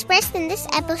opinions expressed in this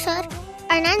episode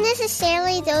are not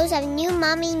necessarily those of New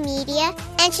Mommy Media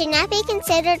and should not be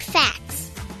considered facts.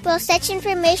 While such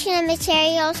information and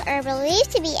materials are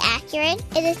believed to be accurate,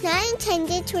 it is not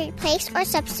intended to replace or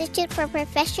substitute for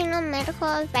professional medical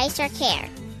advice or care,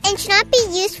 and should not be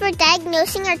used for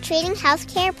diagnosing or treating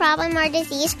healthcare problem or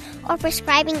disease or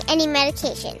prescribing any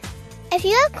medication. If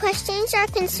you have questions or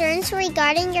concerns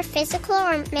regarding your physical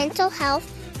or mental health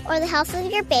or the health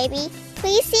of your baby,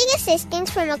 please seek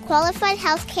assistance from a qualified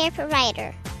healthcare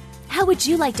provider. How would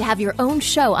you like to have your own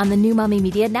show on the New Mommy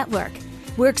Media Network?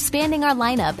 We're expanding our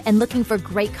lineup and looking for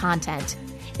great content.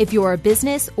 If you're a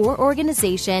business or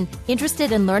organization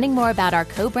interested in learning more about our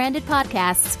co-branded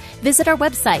podcasts, visit our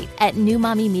website at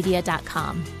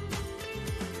newmommymedia.com.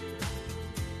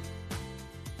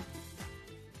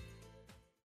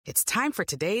 It's time for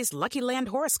today's Lucky Land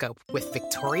horoscope with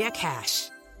Victoria Cash.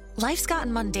 Life's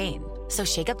gotten mundane, so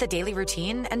shake up the daily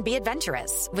routine and be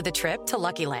adventurous with a trip to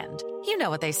Lucky Land. You know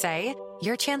what they say,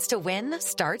 your chance to win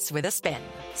starts with a spin.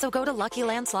 So go to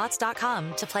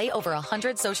LuckyLandSlots.com to play over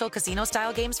 100 social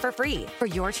casino-style games for free for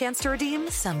your chance to redeem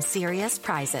some serious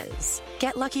prizes.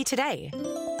 Get lucky today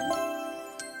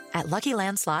at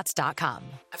LuckyLandSlots.com.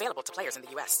 Available to players in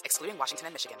the U.S., excluding Washington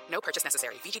and Michigan. No purchase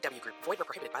necessary. VGW Group. Void where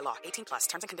prohibited by law. 18+.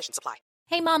 Terms and conditions apply.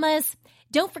 Hey mamas,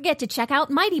 don't forget to check out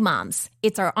Mighty Moms.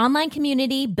 It's our online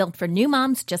community built for new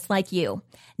moms just like you.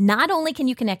 Not only can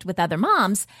you connect with other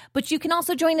moms, but you can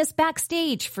also join us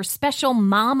backstage for special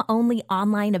mom-only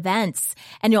online events.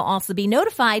 And you'll also be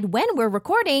notified when we're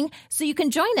recording so you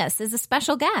can join us as a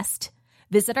special guest.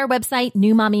 Visit our website,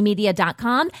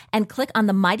 newmommymedia.com, and click on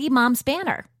the Mighty Moms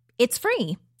banner. It's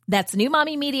free. That's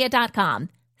newmommymedia.com.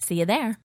 See you there.